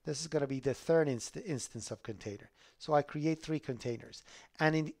 This is going to be the 3rd instance of container. So I create 3 containers.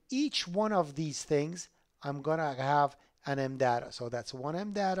 And in each one of these things, I'm going to have an mdata. So that's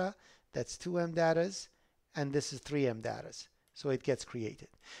 1 mdata, that's 2 mdatas, and this is 3 mdatas. So it gets created.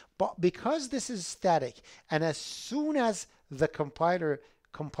 But because this is static, and as soon as the compiler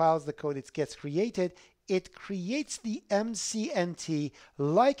compiles the code, it gets created, it creates the MCNT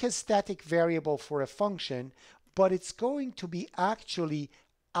like a static variable for a function, but it's going to be actually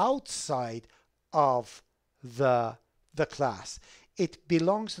outside of the class. It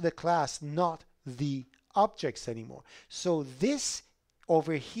belongs to the class, not the objects anymore. So this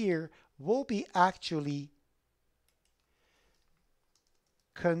over here will be actually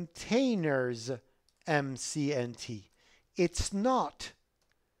containers MCNT. It's not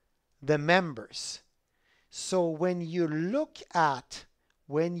the members. So when you look at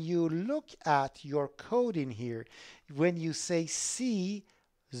your code in here, when you say C0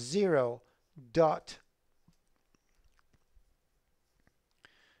 dot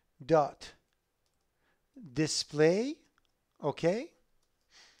display, okay,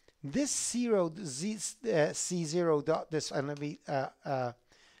 this C0 dot this, and let me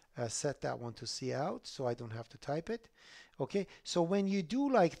set that one to C out so I don't have to type it. Okay, so when you do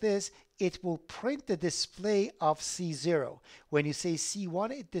like this, it will print the display of C0. When you say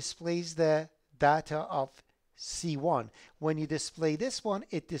C1, it displays the data of C1. When you display this one,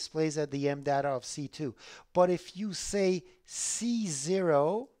 it displays at the M data of C2. But if you say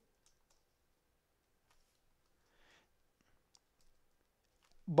C0,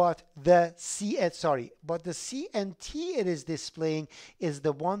 but the CNT it is displaying is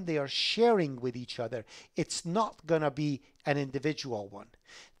the one they are sharing with each other. It's not going to be an individual one.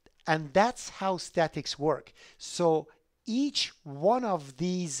 And that's how statics work. So each one of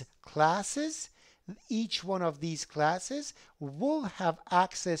these classes will have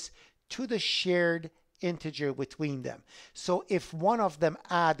access to the shared integer between them. So if one of them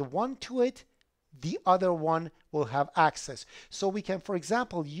add 1 to it, the other one will have access. So we can, for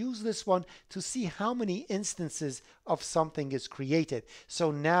example, use this one to see how many instances of something is created.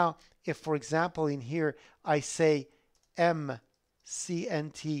 So now, if, for example, in here I say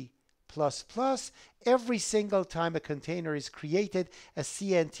mcnt++, every single time a container is created, a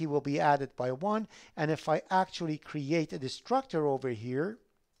CNT will be added by 1. And if I actually create a destructor over here,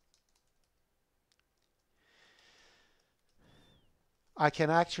 I can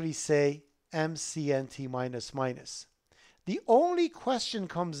actually say mcnt minus minus. The only question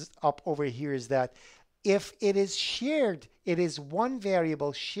comes up over here is that if it is shared, it is one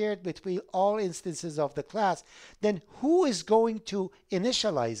variable shared between all instances of the class, then who is going to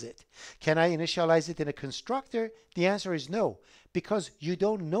initialize it? Can I initialize it in a constructor? The answer is no, because you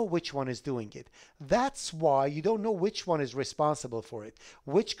don't know which one is doing it. That's why you don't know which one is responsible for it,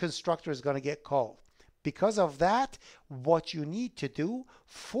 which constructor is going to get called. Because of that, what you need to do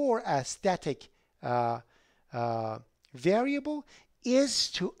for a static variable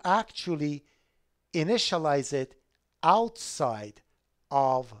is to actually initialize it outside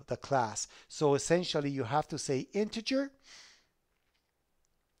of the class. So essentially you have to say integer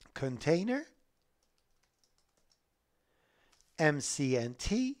container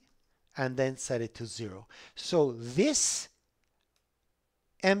mcnt and then set it to 0. So this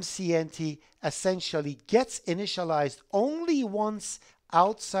mcnt essentially gets initialized only once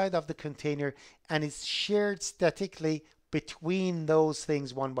outside of the container and is shared statically between those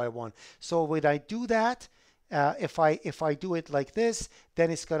things one by one. So when I do that, if I do it like this, then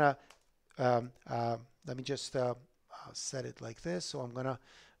it's gonna let me just set it like this. So I'm gonna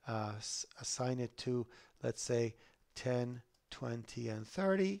assign it to, let's say, 10, 20, and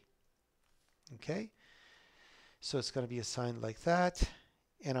 30. Okay, so it's gonna be assigned like that.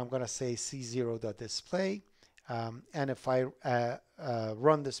 And I'm going to say c0.display. And if I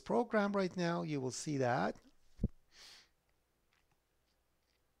run this program right now, you will see that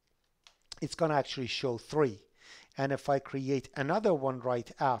it's going to actually show 3. And if I create another one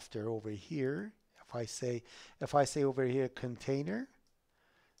right after over here, if I say over here container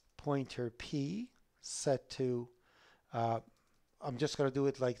pointer p set to, I'm just going to do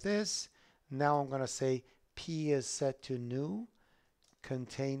it like this. Now I'm going to say p is set to new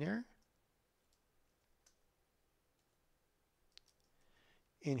container.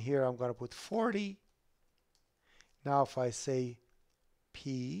 In here I'm going to put 40. Now if I say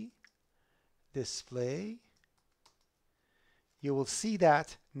p display, you will see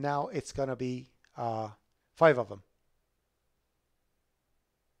that now it's going to be 5 of them.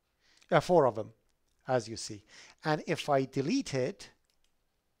 4 of them, as you see. And if I delete it,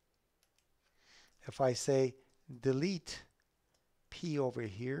 if I say delete p over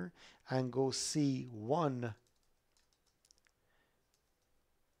here and go c1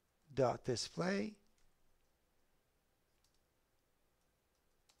 dot display,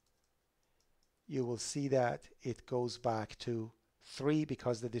 you will see that it goes back to 3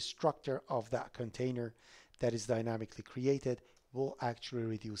 because the destructor of that container that is dynamically created will actually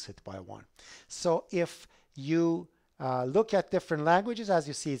reduce it by 1. So if you look at different languages, as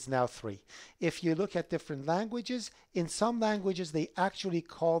you see, it's now 3. If you look at different languages, in some languages, they actually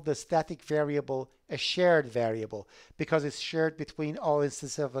call the static variable a shared variable because it's shared between all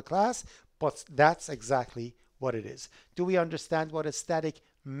instances of a class, but that's exactly what it is. Do we understand what a static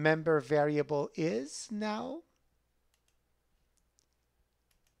member variable is now?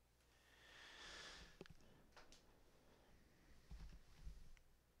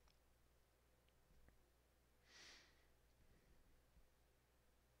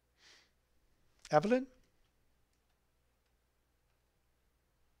 Evelyn?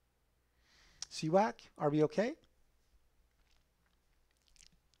 CWAC, are we okay?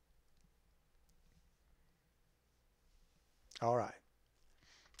 All right.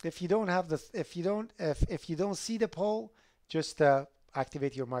 If you don't have the, if you don't see the poll, just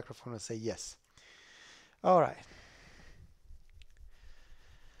activate your microphone and say yes. All right.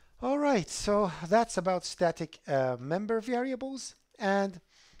 All right. So that's about static member variables. And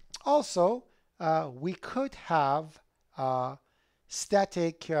also, we could have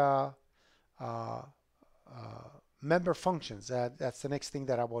static uh, member functions. That's the next thing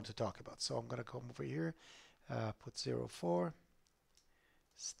that I want to talk about. So I'm going to come over here, put 04,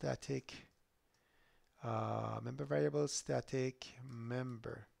 static member variable, static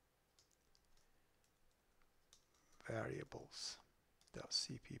member variables,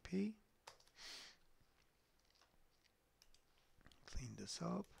 .cpp. Clean this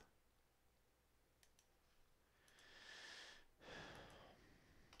up.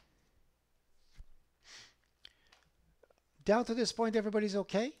 Down to this point, everybody's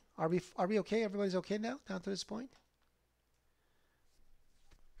okay? Are we okay? Everybody's okay now? Down to this point?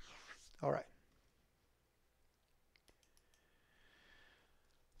 All right.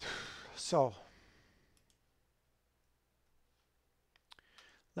 So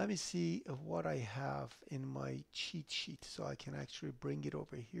let me see what I have in my cheat sheet so I can actually bring it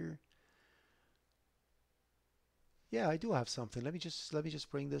over here. Yeah, I do have something. Let me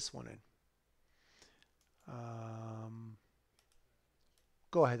just bring this one in.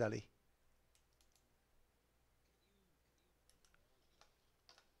 Go ahead, Ali.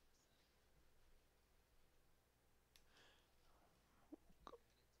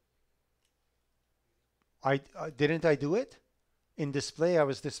 Didn't I do it? In display, I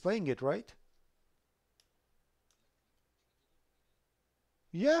was displaying it, right?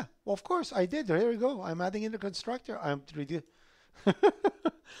 Yeah, well, of course I did. Here we go. I'm adding in the constructor.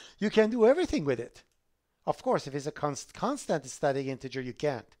 You can do everything with it. Of course, if it's a constant static integer, you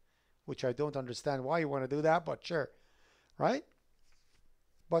can't, which I don't understand why you want to do that, but sure, right?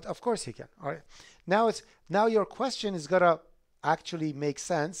 But of course you can. All right. Now your question is gonna actually make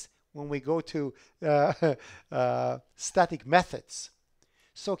sense when we go to static methods.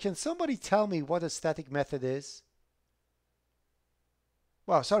 So can somebody tell me what a static method is?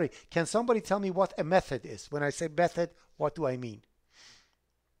 Well, sorry, can somebody tell me what a method is? When I say method, what do I mean?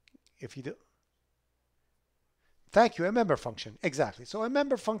 If you do, thank you, a member function. Exactly. So a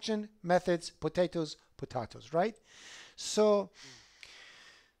member function, methods, potatoes, right? So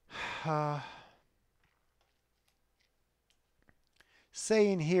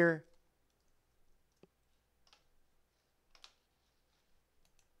say in here,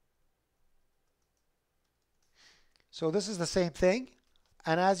 so this is the same thing.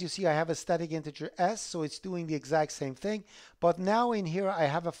 And as you see, I have a static integer s, so it's doing the exact same thing. But now in here, I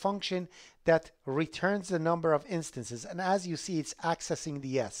have a function that returns the number of instances. And as you see, it's accessing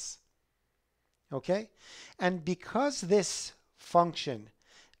the s. Okay? And because this function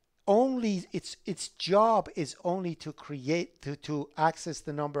only, its job is only to create, to access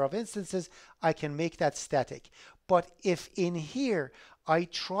the number of instances, I can make that static. But if in here, I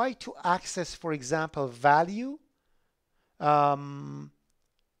try to access, for example, value,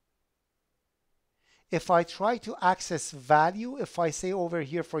 if I try to access value, if I say over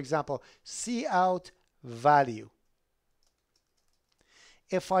here, for example, cout value,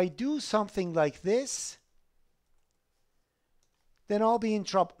 if I do something like this, then I'll be in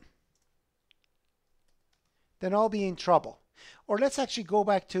trouble. Or let's actually go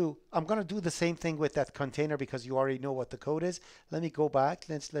back to, I'm going to do the same thing with that container because you already know what the code is. Let me go back.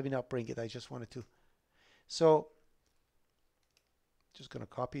 Let me not bring it. I just wanted to. So just going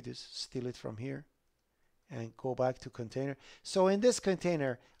to copy this, steal it from here, and go back to container. So in this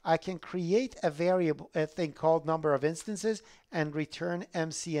container, I can create a variable, a thing called number of instances, and return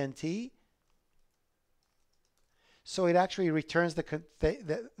mcnt. So it actually returns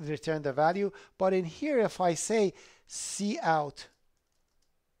return the value. But in here, if I say cout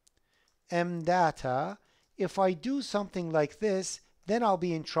mdata, if I do something like this, then I'll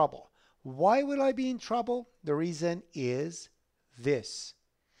be in trouble. Why will I be in trouble? The reason is this.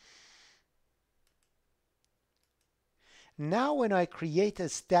 Now when I create a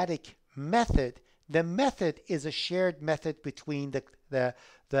static method, the method is a shared method between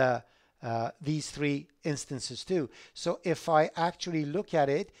these three instances too. So if I actually look at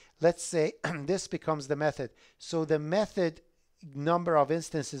it, let's say this becomes the method. So the method number of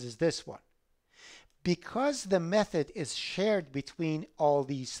instances is this one. Because the method is shared between all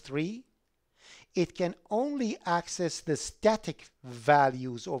these three, it can only access the static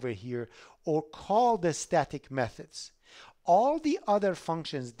values over here or call the static methods. All the other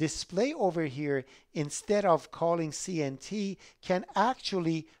functions display over here, instead of calling CNT, can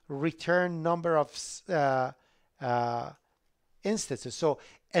actually return number of instances. So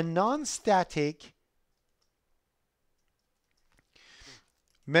a non-static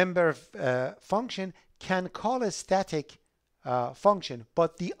member function can call a static function,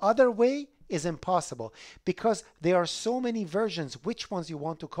 but the other way is impossible because there are so many versions. Which ones you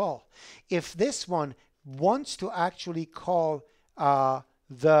want to call? If this one wants to actually call wants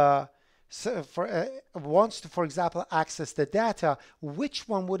to, for example, access the data, which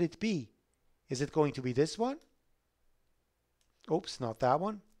one would it be? Is it going to be this one? Oops, not that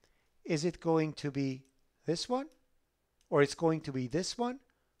one. Is it going to be this one? Or it's going to be this one?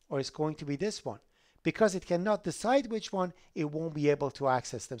 Or it's going to be this one? Because it cannot decide which one, it won't be able to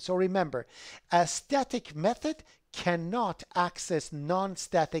access them. So remember, a static method cannot access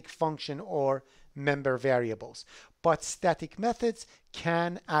non-static function or member variables, but static methods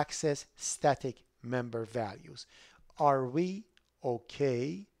can access static member values. Are we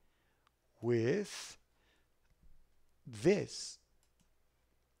okay with this?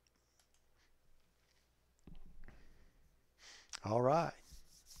 All right.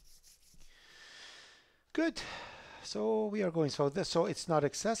 Good. So we are going, so it's not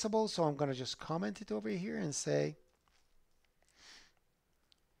accessible, so I'm going to just comment it over here and say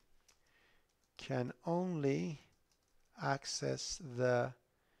can only access the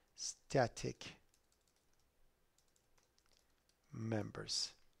static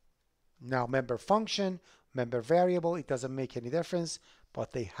members. Now member function, member variable, it doesn't make any difference,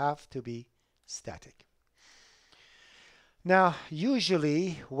 but they have to be static. Now,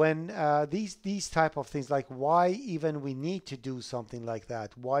 usually when these type of things, like why even we need to do something like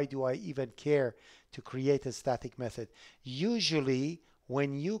that, why do I even care to create a static method? Usually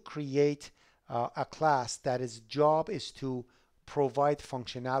when you create a class that its job is to provide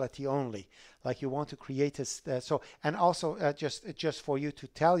functionality only, like you want to create a and also just for you to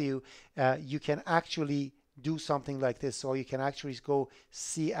tell you, you can actually do something like this. So you can actually go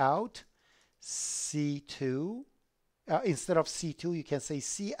cout C2. Instead of C2, you can say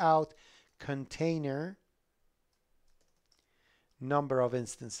cout container number of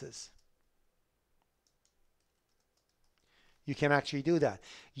instances. You can actually do that.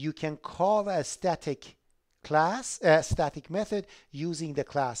 You can call a static class, a static method using the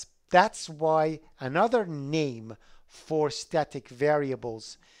class. That's why another name for static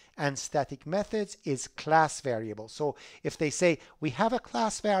variables and static methods is class variable. So if they say we have a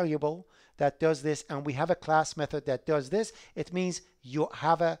class variable that does this and we have a class method that does this, it means you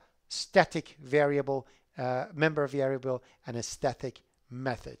have a static variable, member variable, and a static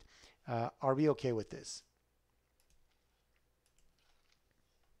method. Are we okay with this?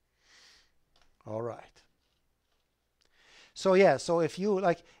 All right. So yeah, so if you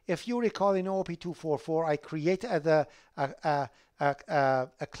recall in OOP345, I created a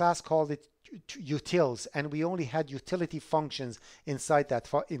class called it utils, and we only had utility functions inside that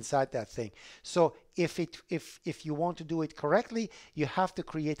thing. So if you want to do it correctly, you have to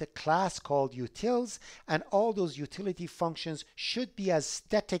create a class called utils, and all those utility functions should be as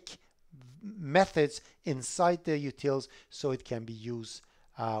static methods inside the utils, so it can be used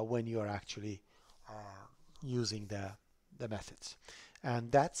when you are actually using the methods.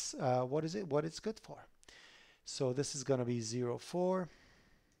 And that's what it's good for. So this is going to be 04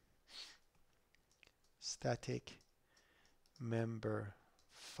 static member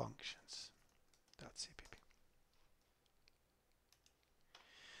functions .cpp.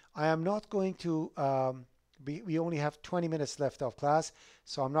 I am not going to we only have 20 minutes left of class,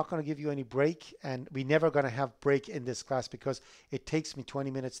 so I'm not going to give you any break, and we're never going to have break in this class because it takes me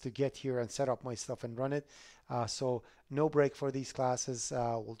 20 minutes to get here and set up my stuff and run it. So no break for these classes.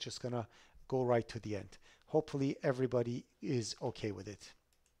 We're just going to go right to the end. Hopefully everybody is okay with it.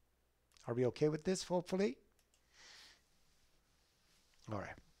 Are we okay with this, hopefully? All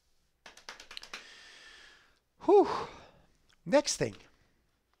right. Whew. Next thing.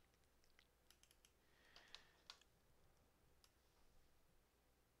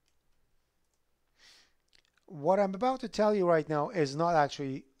 What I'm about to tell you right now is not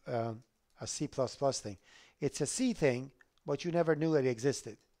actually a C++ thing. It's a C thing, but you never knew it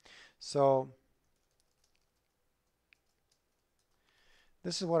existed. So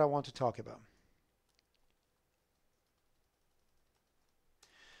this is what I want to talk about.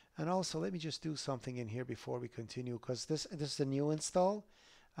 And also, let me just do something in here before we continue, because this is a new install,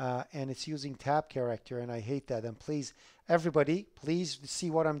 and it's using tab character, and I hate that. And please, everybody, please see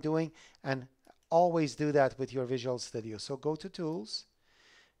what I'm doing, and always do that with your Visual Studio. So go to Tools,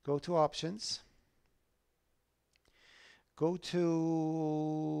 go to Options, go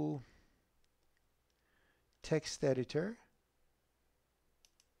to Text Editor.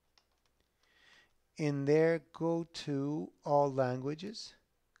 In there, go to All Languages.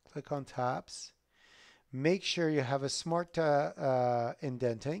 Click on Tabs. Make sure you have a smart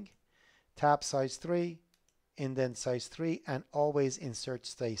indenting. Tab size 3, indent size 3, and always insert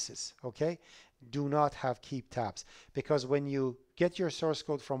spaces. Okay, do not have keep tabs, because when you get your source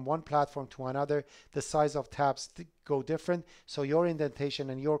code from one platform to another, the size of tabs go different, so your indentation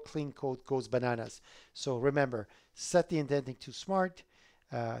and your clean code goes bananas. So remember, set the indenting to smart,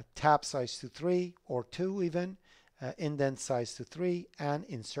 tab size to 3 or 2 even, indent size to 3, and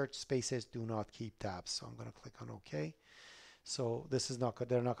insert spaces, do not keep tabs. So I'm going to click on OK. So this is not good.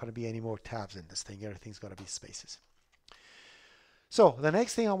 There are not going to be any more tabs in this thing. Everything's going to be spaces. So the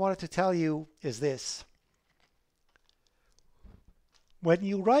next thing I wanted to tell you is this. When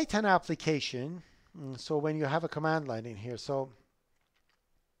you write an application, so when you have a command line in here, so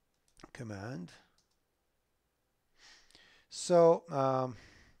command. So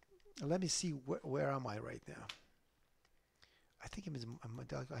let me see, where am I right now? I think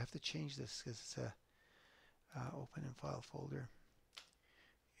I have to change this because it's a open in file folder.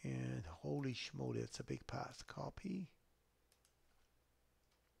 And holy schmoly, it's a big path. Copy.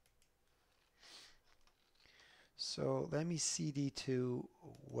 So let me CD to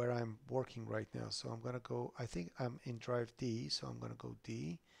where I'm working right now. So I'm going to go, I think I'm in drive D, so I'm going to go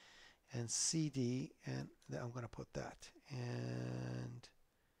D and CD, and I'm going to put that. And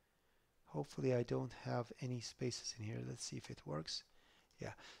hopefully I don't have any spaces in here. Let's see if it works.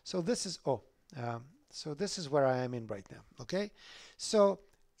 Yeah. So this is, so this is where I am in right now. Okay. So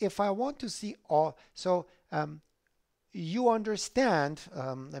if I want to see all, so you understand,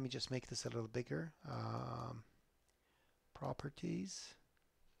 let me just make this a little bigger. Properties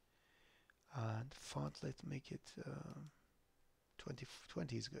and font, let's make it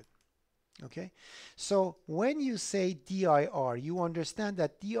 20 is good. Okay, so when you say dir, you understand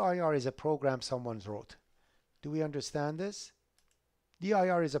that dir is a program someone wrote. Do we understand this?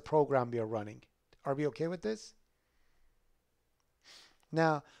 Dir is a program we are running. Are we okay with this?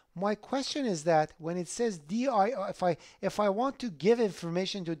 Now, my question is that when it says dir, if I want to give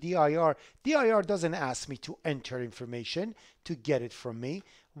information to dir, dir doesn't ask me to enter information to get it from me.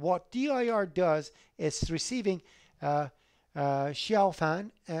 What dir does is receiving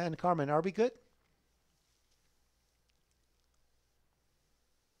Xiaofan and Carmen. Are we good?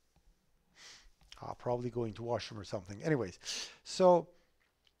 I'll probably go to washroom or something. Anyways, so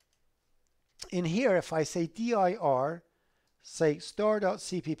in here, if I say dir, say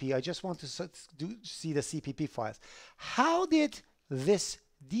star.cpp, I just want to see the CPP files. How did this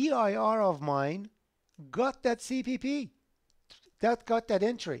dir of mine got that CPP? Got that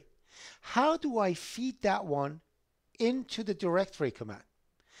entry? How do I feed that one into the directory command?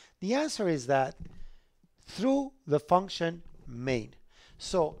 The answer is that through the function main.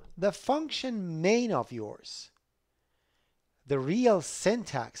 So the function main of yours, the real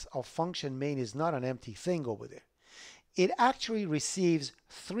syntax of function main is not an empty thing over there. It actually receives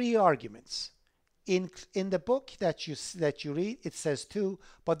 3 arguments. In the book that you read, it says 2,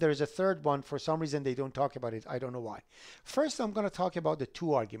 but there's a third one. For some reason, they don't talk about it. I don't know why. First, I'm going to talk about the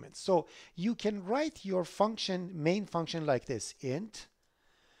 2 arguments. So you can write your function, main function like this, int,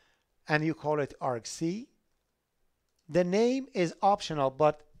 and you call it argc. The name is optional,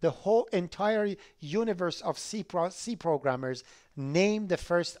 but the whole entire universe of C programmers name the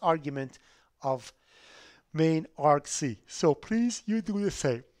first argument of main argc. So please, you do the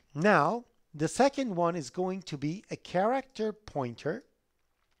same. Now, the second one is going to be a character pointer,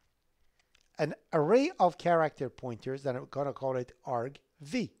 an array of character pointers, and I'm going to call it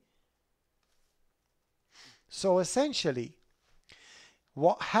argv. So essentially,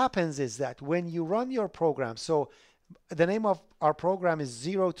 what happens is that when you run your program, so the name of our program is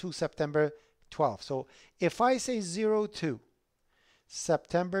 02 September 12. So if I say 02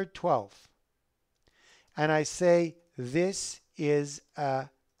 September 12, and I say this is a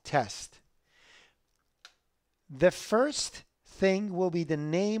test, the first thing will be the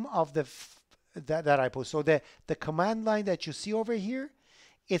name of that I post. So the command line that you see over here,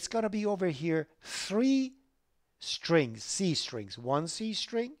 it's going to be over here 3 strings, C strings, 1 C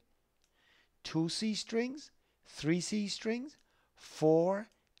string, 2 C strings, 3 C strings, 4,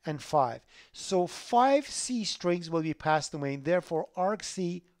 and 5. So 5 C strings will be passed to main, therefore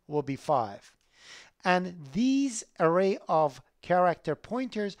argc will be 5. And these array of character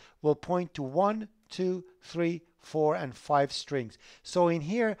pointers will point to 1, 2, 3, 4, and 5 strings. So in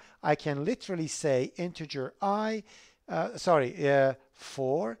here, I can literally say integer I,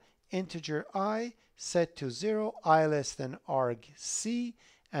 4, integer I, set to 0, I less than argc,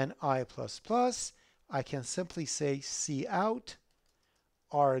 and I++. I can simply say cout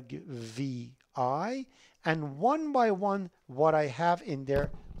argvi, and one by one, what I have in there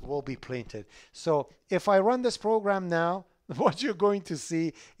will be printed. So if I run this program now, what you're going to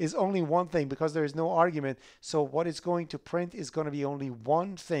see is only one thing because there is no argument. So what it's going to print is going to be only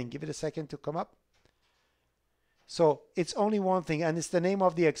one thing. Give it a second to come up. So it's only one thing, and it's the name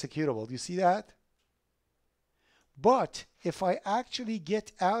of the executable. Do you see that? But if I actually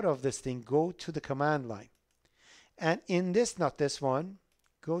get out of this thing, go to the command line. And in this, not this one,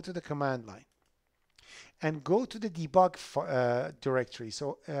 go to the command line. And go to the debug directory.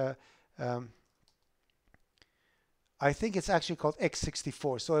 So I think it's actually called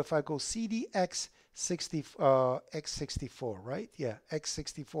x64. So if I go cd x64, right? Yeah,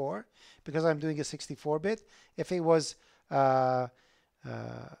 x64, because I'm doing a 64-bit. If it was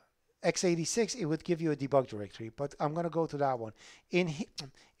x86, it would give you a debug directory, but I'm going to go to that one. In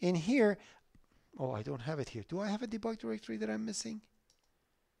here, oh, I don't have it here. Do I have a debug directory that I'm missing?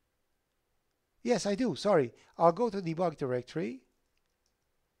 Yes, I do. Sorry. I'll go to debug directory.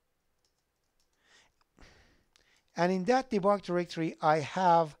 And in that debug directory, I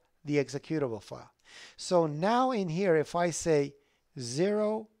have the executable file. So now in here, if I say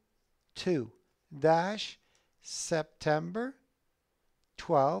 02-September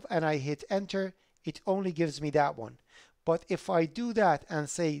 12 and I hit enter, it only gives me that one. But if I do that and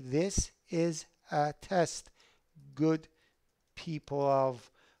say this is a test, good people of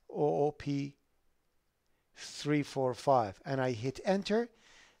OOP345, and I hit enter,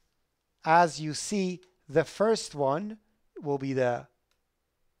 as you see, the first one will be the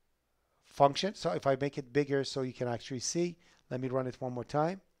function. So if I make it bigger so you can actually see, let me run it one more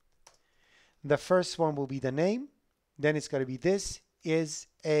time. The first one will be the name. Then it's going to be this is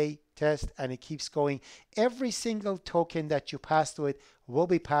a test, and it keeps going. Every single token that you pass to it will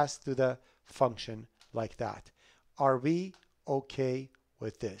be passed to the function like that. Are we okay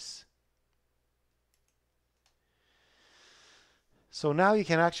with this? So now you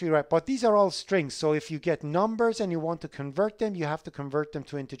can actually write, but these are all strings. So if you get numbers and you want to convert them, you have to convert them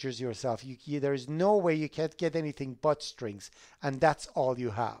to integers yourself. There is no way you can't get anything but strings, and that's all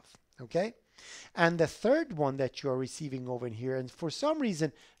you have. Okay? And the third one that you're receiving over in here, and for some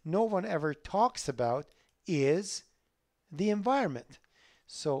reason no one ever talks about, is the environment.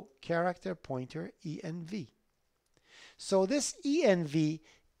 So character pointer env. So this env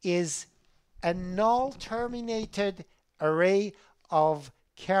is a null terminated array of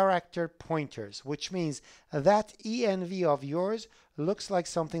character pointers, which means that env of yours looks like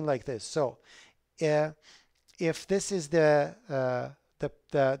something like this. So if this is the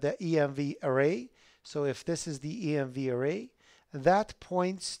env array, so if this is the env array, that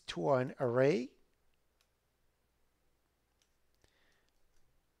points to an array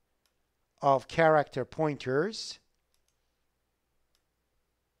of character pointers.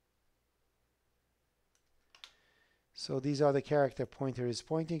 So these are the character pointer is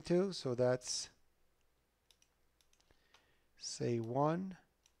pointing to. So that's, say, 1,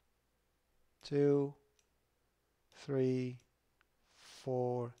 2, 3,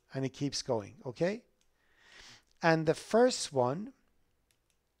 4, and it keeps going. Okay? And the first one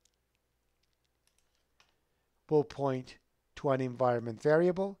will point to an environment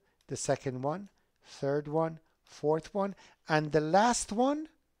variable. The second one, third one, fourth one, and the last one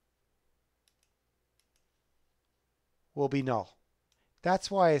will be null.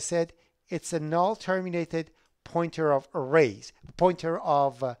 That's why I said it's a null terminated pointer of arrays, pointer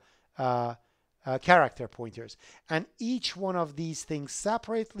of character pointers. And each one of these things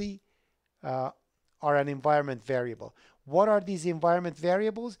separately are an environment variable. What are these environment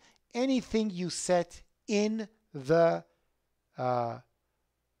variables? Anything you set in the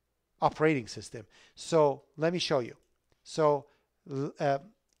operating system. So let me show you. So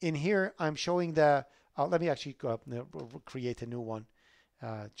in here, I'm showing the let me actually create a new one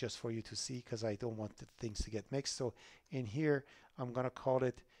just for you to see, because I don't want the things to get mixed. So in here, I'm going to call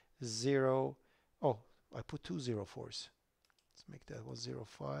it 0. Oh, I put 2 04s. Let's make that one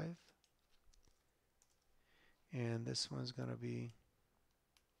 05. And this one's going to be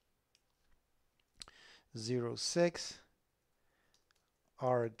 06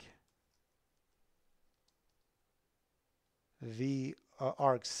 arg v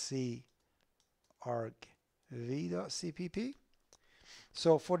arg c arg v.cpp.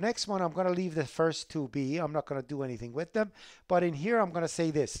 So for next one, I'm going to leave the first two be. I'm not going to do anything with them. But in here, I'm going to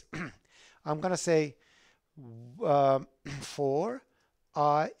say this. I'm going to say for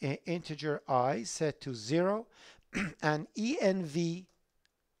integer I set to 0 and env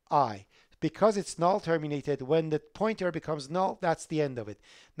I. Because it's null terminated, when the pointer becomes null, that's the end of it.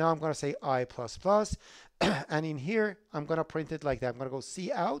 Now I'm going to say I++. And in here, I'm going to print it like that. I'm going to go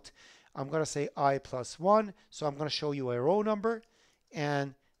C out. I'm going to say I plus 1. So I'm going to show you a row number.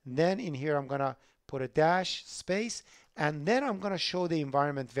 And then in here, I'm going to put a dash space. And then I'm going to show the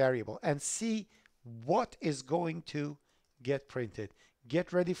environment variable and see what is going to get printed.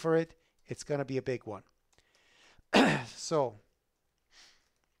 Get ready for it. It's going to be a big one. So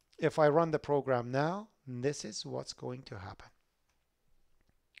if I run the program now, this is what's going to happen.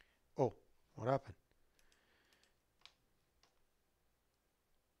 Oh, what happened?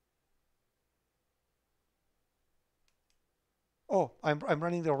 Oh, I'm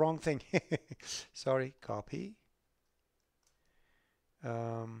running the wrong thing. Sorry, copy.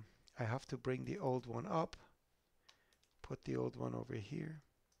 I have to bring the old one up. Put the old one over here.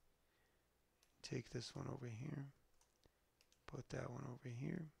 Take this one over here. Put that one over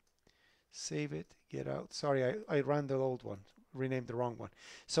here. Save it, get out. Sorry, I ran the old one, renamed the wrong one.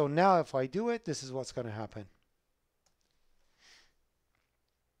 So now if I do it, this is what's going to happen.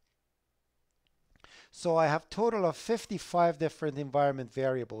 So I have total of 55 different environment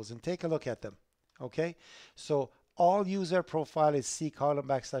variables, and take a look at them. Okay, so all user profile is C column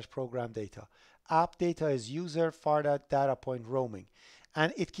 / program data. App data is user for that data point roaming.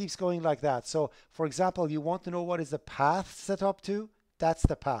 And it keeps going like that. So for example, you want to know what is the path set up to? That's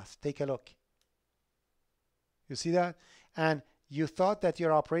the path. Take a look. You see that? And you thought that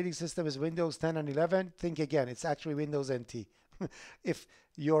your operating system is Windows 10 and 11. Think again. It's actually Windows NT. If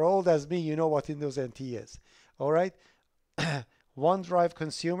you're old as me, you know what Windows NT is. All right. OneDrive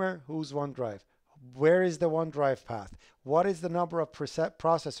consumer. Who's OneDrive? Where is the OneDrive path? What is the number of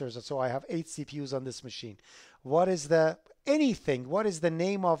processors? So I have 8 CPUs on this machine. What is the anything? What is the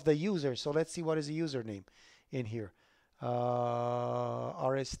name of the user? So let's see what is the username in here. RSTU.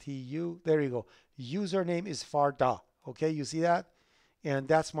 There you go. Username is Farda. Okay, you see that? And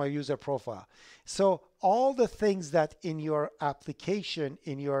that's my user profile. So all the things that in your application,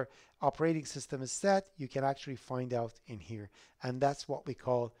 in your operating system is set, you can actually find out in here. And that's what we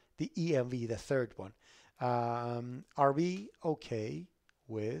call the EMV, the third one. Are we okay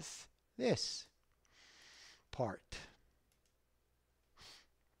with this part?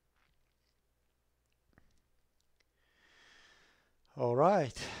 All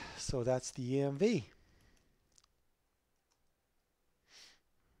right, so that's the EMV.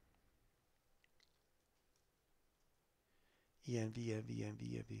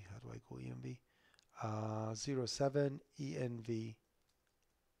 ENV. How do I go ENV? 07 ENV.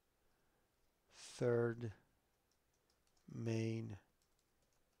 Third main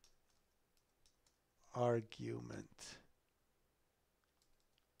argument.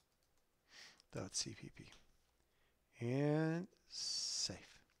 .cpp. And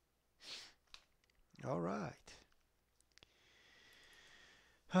save. All right.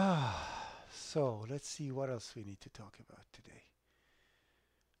 So let's see what else we need to talk about today.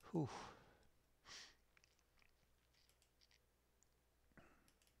 Whew.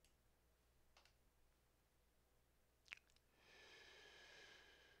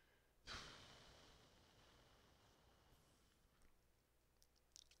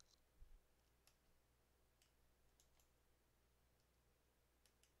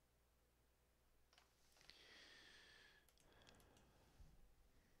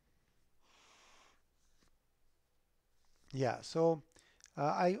 Yeah, so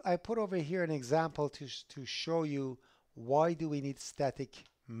I put over here an example to show you why do we need static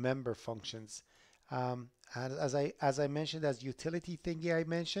member functions. And as I mentioned, as utility thingy I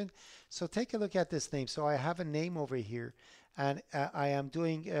mentioned. So take a look at this name. So I have a name over here, and I am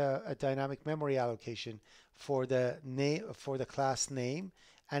doing a dynamic memory allocation for the name for the class name,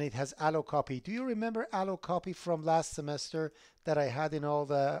 and it has allocopy. Do you remember allocopy from last semester that I had in all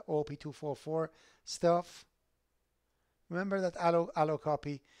the OOP345 stuff? Remember that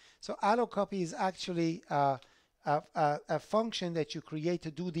allocopy? So allocopy is actually a function that you create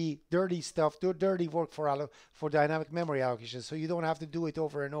to do the dirty stuff, do dirty work for dynamic memory allocation, so you don't have to do it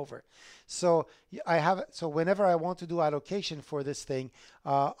over and over. So so whenever I want to do allocation for this thing,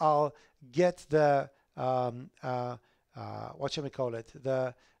 I'll get the what shall we call it?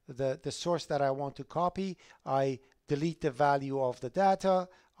 The source that I want to copy. I delete the value of the data.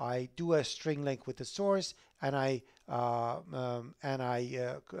 I do a string link with the source, and I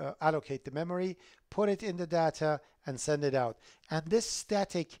allocate the memory, put it in the data, and send it out. And this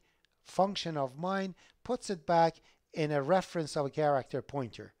static function of mine puts it back in a reference of a character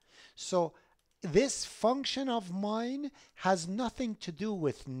pointer. So this function of mine has nothing to do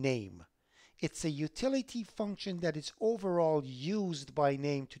with name. It's a utility function that is overall used by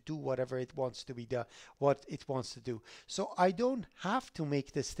name to do whatever it wants to be done, what it wants to do. So I don't have to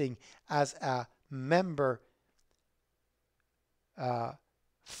make this thing as a member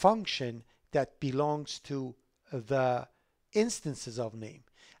function that belongs to the instances of name.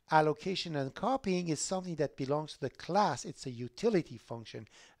 allocation and copying is something that belongs to the class. It's a utility function.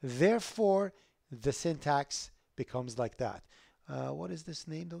 Therefore, the syntax becomes like that. What is this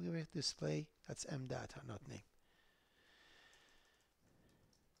name? Don't give it display. That's mdata, not name.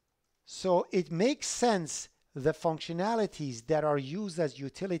 So it makes sense, the functionalities that are used as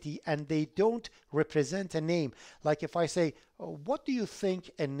utility and they don't represent a name. Like if I say, oh, what do you think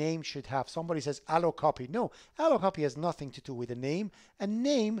a name should have? Somebody says allocopy. No, allocopy has nothing to do with a name. A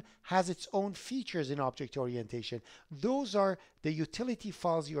name has its own features in object orientation. Those are the utility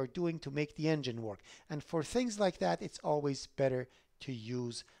files you are doing to make the engine work. And for things like that, it's always better to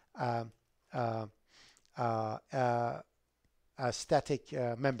use a static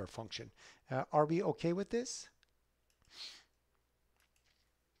member function. Are we okay with this?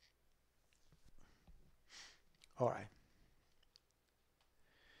 All right.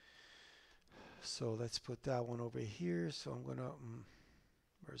 So let's put that one over here. So I'm gonna,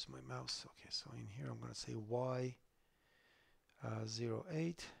 where's my mouse? Okay, so in here I'm gonna say y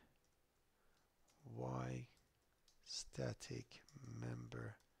 08 y static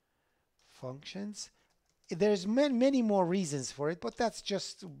member functions. There's many more reasons for it, but that's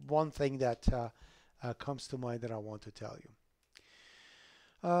just one thing that comes to mind that I want to tell you.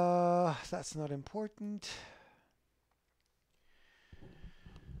 That's not important.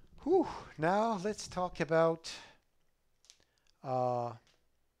 Whew. Now let's talk about no,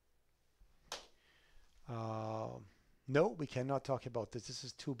 we cannot talk about this. This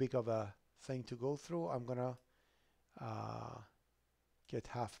is too big of a thing to go through. I'm gonna get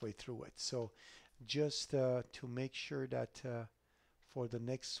halfway through it. So just to make sure that for the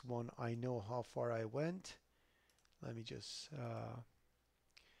next one I know how far I went, let me just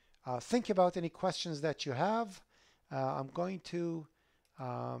think about any questions that you have. I'm going to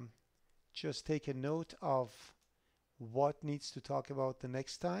just take a note of what needs to talk about the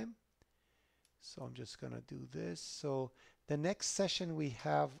next time. So I'm just going to do this. So the next session we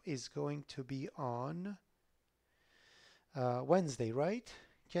have is going to be on Wednesday, right?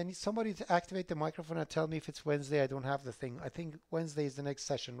 Can somebody activate the microphone and tell me if it's Wednesday? I don't have the thing. I think Wednesday is the next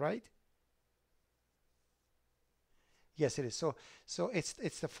session, right? Yes, it is. So it's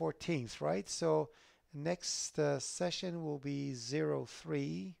the 14th, right? So next session will be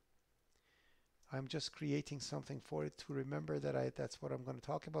 03. I'm just creating something for it to remember that that's what I'm going to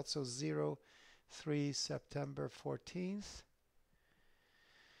talk about. So 03 September 14th.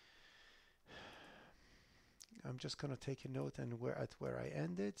 I'm just going to take a note and where I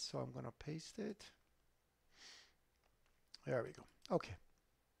ended. So I'm going to paste it. There we go. Okay.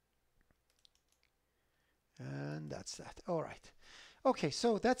 And that's that. All right. Okay,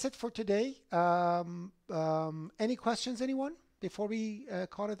 so that's it for today. Any questions, anyone, before we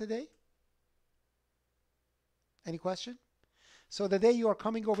call it a day? Any question? So the day you are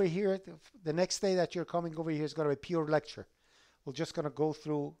coming over here, the next day that you're coming over here is going to be pure lecture. We're just going to go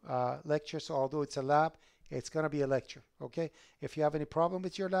through lecture. So although it's a lab, it's going to be a lecture. Okay. If you have any problem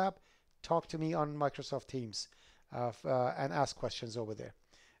with your lab, talk to me on Microsoft Teams and ask questions over there.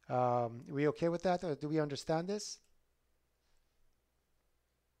 Are we okay with that? Or do we understand this?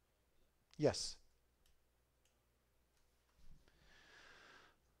 Yes.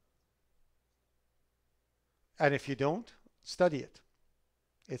 And if you don't, study it.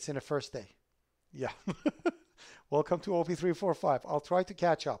 It's in the first day. Yeah. Welcome to OOP345. I'll try to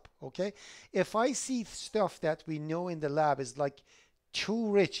catch up, okay? If I see stuff that we know in the lab is like too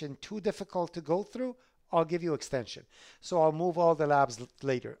rich and too difficult to go through, I'll give you extension. So I'll move all the labs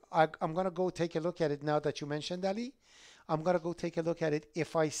later. I'm going to go take a look at it now that you mentioned, Ali. I'm going to go take a look at it.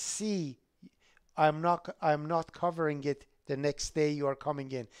 If I see I'm not covering it the next day you are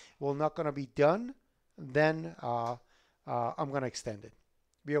coming in, we're not going to be done, then I'm going to extend it.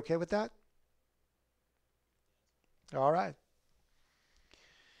 Be okay with that? All right.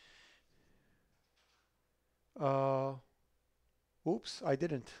 Oops, I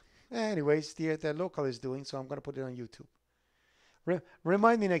didn't. Anyways, the local is doing, so I'm going to put it on YouTube.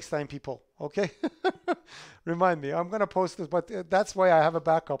 Remind me next time, people, okay? Remind me. I'm going to post this, but that's why I have a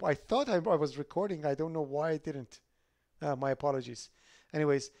backup. I thought I was recording. I don't know why I didn't. My apologies.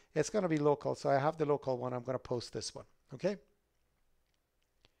 Anyways, it's going to be local, so I have the local one. I'm going to post this one, okay?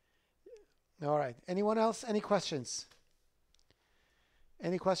 All right. Anyone else? Any questions?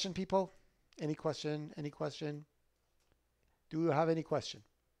 Any question, people? Any question? Any question? Do you have any question?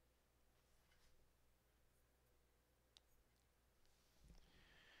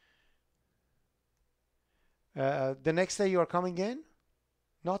 The next day you are coming in?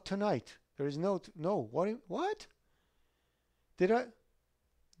 Not tonight. There is no. What? Did I?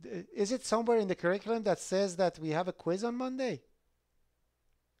 Is it somewhere in the curriculum that says that we have a quiz on Monday?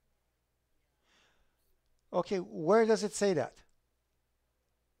 Okay, where does it say that?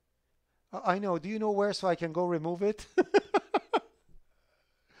 I know. Do you know where so I can go remove it?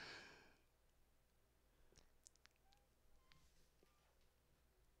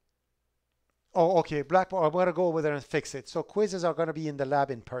 Oh, okay. Blackboard. I'm going to go over there and fix it. So quizzes are going to be in the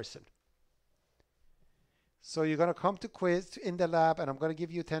lab in person. So you're going to come to quiz in the lab, and I'm going to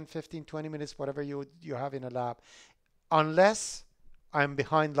give you 10, 15, 20 minutes, whatever you have in a lab. Unless I'm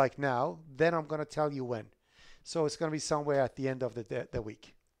behind like now, then I'm going to tell you when. So it's going to be somewhere at the end of the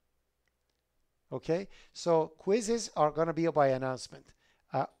week. Okay, so quizzes are going to be by announcement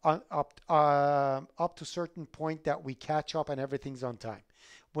up to certain point that we catch up and everything's on time.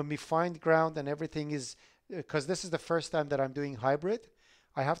 When we find ground and everything is, because this is the first time that I'm doing hybrid,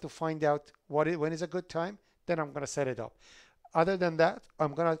 I have to find out when is a good time, then I'm going to set it up. Other than that,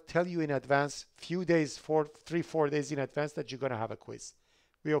 I'm going to tell you in advance, few days, 4 days in advance that you're going to have a quiz.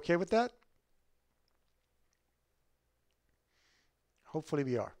 We okay with that? Hopefully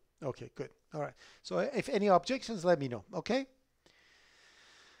we are. Okay, good. All right. So if any objections, let me know. Okay.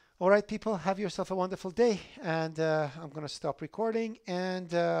 All right, people, have yourself a wonderful day. And I'm going to stop recording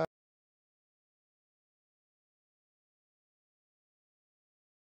and